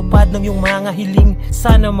ang tutupad ng iyong mga hiling.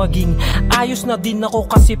 Sana maging ayos na din ako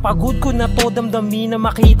kasi pagod ko na to damdamin na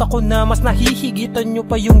makita ko na mas nahihigitan nyo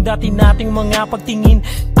pa yung dati nating mga pagtingin.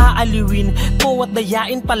 Aaliwin ko at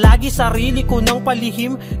dayain palagi sarili ko ng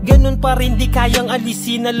palihim. Ganun pa rin di kayang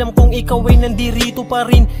alisin. Alam kong ikaw ay nandirito pa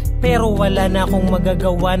rin, pero wala na akong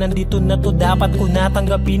magagawa. Nandito na to, dapat ko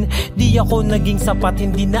natanggapin. Di ako naging sapat,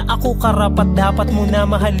 hindi na ako karapat, dapat mo na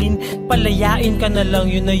mahalin. Palayain ka na lang,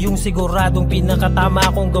 yun na yung siguradong pinakatama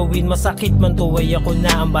akong gawin. Masakit man to ay ako na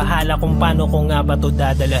ang bahala kung paano ko nga ba to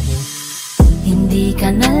dadalahin. Hindi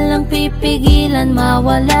ka na lang pipigilan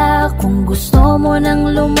mawala. Kung gusto mo nang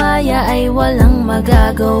lumaya ay walang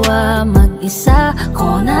magagawa. Mag-isa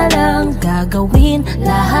ko na lang gagawin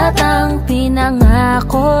lahat ang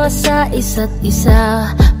pinangako sa isa't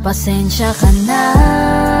isa. Pasensya ka na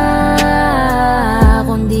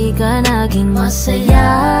kung di ka naging masaya.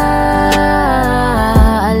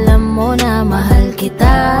 Alam mo na mahal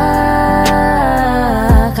kita.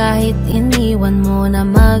 Kahit iniwan mo na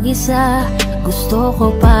mag-isa, gusto ko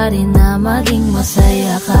pa rin na maging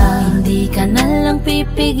masaya ka. Hindi ka na lang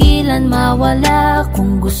pipigilan mawala.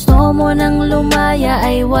 Kung gusto mo nang lumaya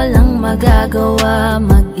ay walang magagawa.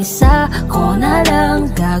 Mag-isa ko na lang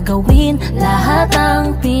gagawin lahat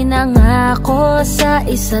ang pinangako sa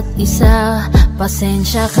isa't isa.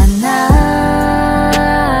 Pasensya ka na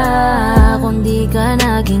kung di ka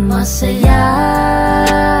naging masaya.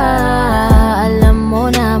 Alam mo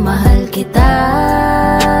na mahal kita.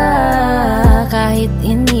 Kahit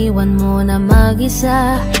iniwan mo na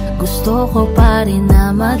mag-isa, gusto ko pa rin na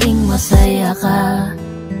maging masaya ka.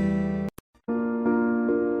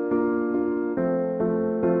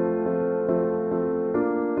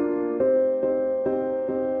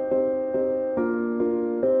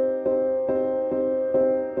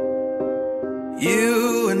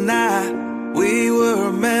 You and I, we were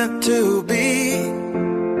meant to be.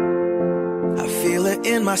 I feel it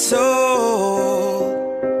in my soul.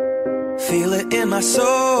 Feel it in my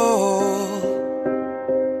soul.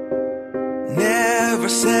 Never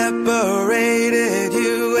separated,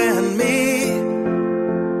 you and me.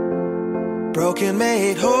 Broken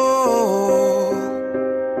made whole.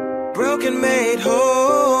 Broken made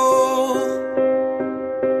whole.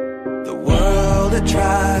 The world that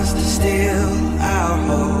tries to steal our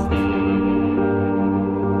hope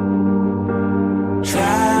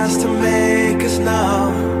tries to make us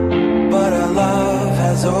numb, but our love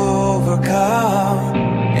has overcome.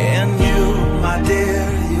 And you, my dear,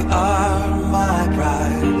 you are my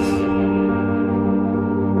prize.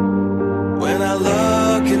 When I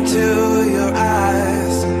look into your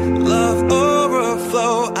eyes, love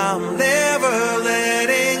overflow, I'm never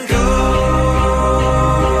letting go.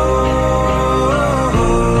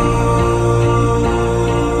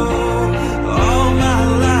 All my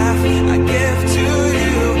life I give to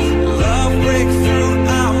you, love breakthrough,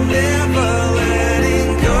 I'm never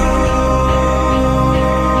letting go.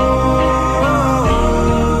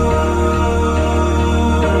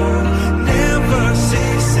 Never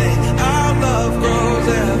ceasing, our love grows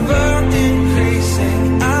ever increasing,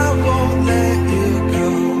 I won't let you go.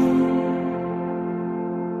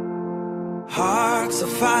 Hearts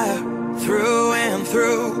of fire through and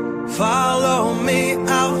through, follow me,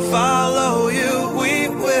 I'll follow you, we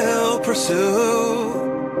will pursue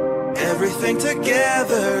everything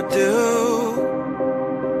together, do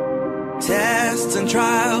tests and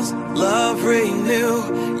trials, love renew.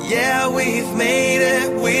 Yeah, we've made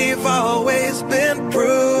it, we've always been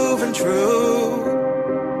proven true.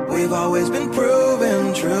 We've always been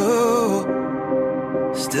proven true.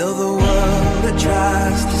 Still the world that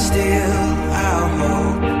tries to steal our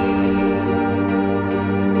hope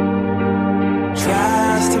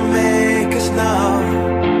tries to make us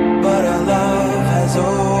numb, but our love has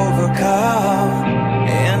overcome.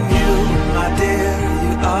 And you, my dear,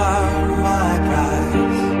 you are my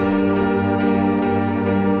prize.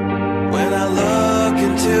 When I look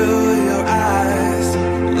into your eyes,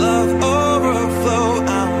 love overflow,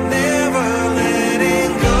 I'm never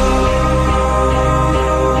letting go.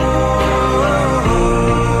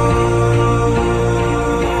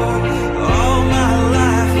 All my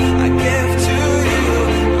life I give to you,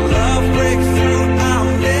 love breakthrough, I'm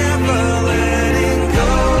never letting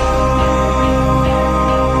go.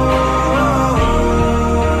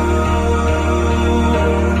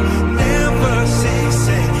 Never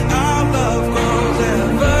ceasing, our love grows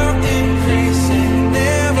ever increasing,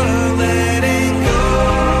 never letting go.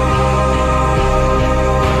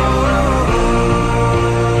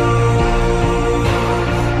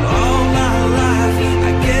 All my life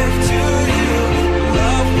I give to you,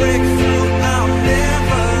 love breakthrough, I'm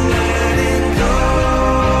never letting go.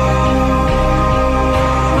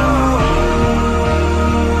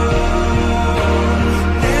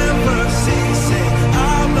 Never ceasing,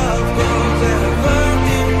 our love grows ever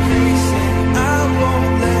increasing, I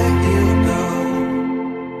won't let you go.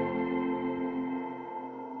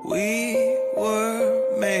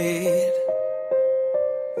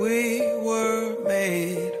 We were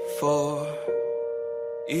made for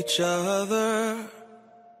each other.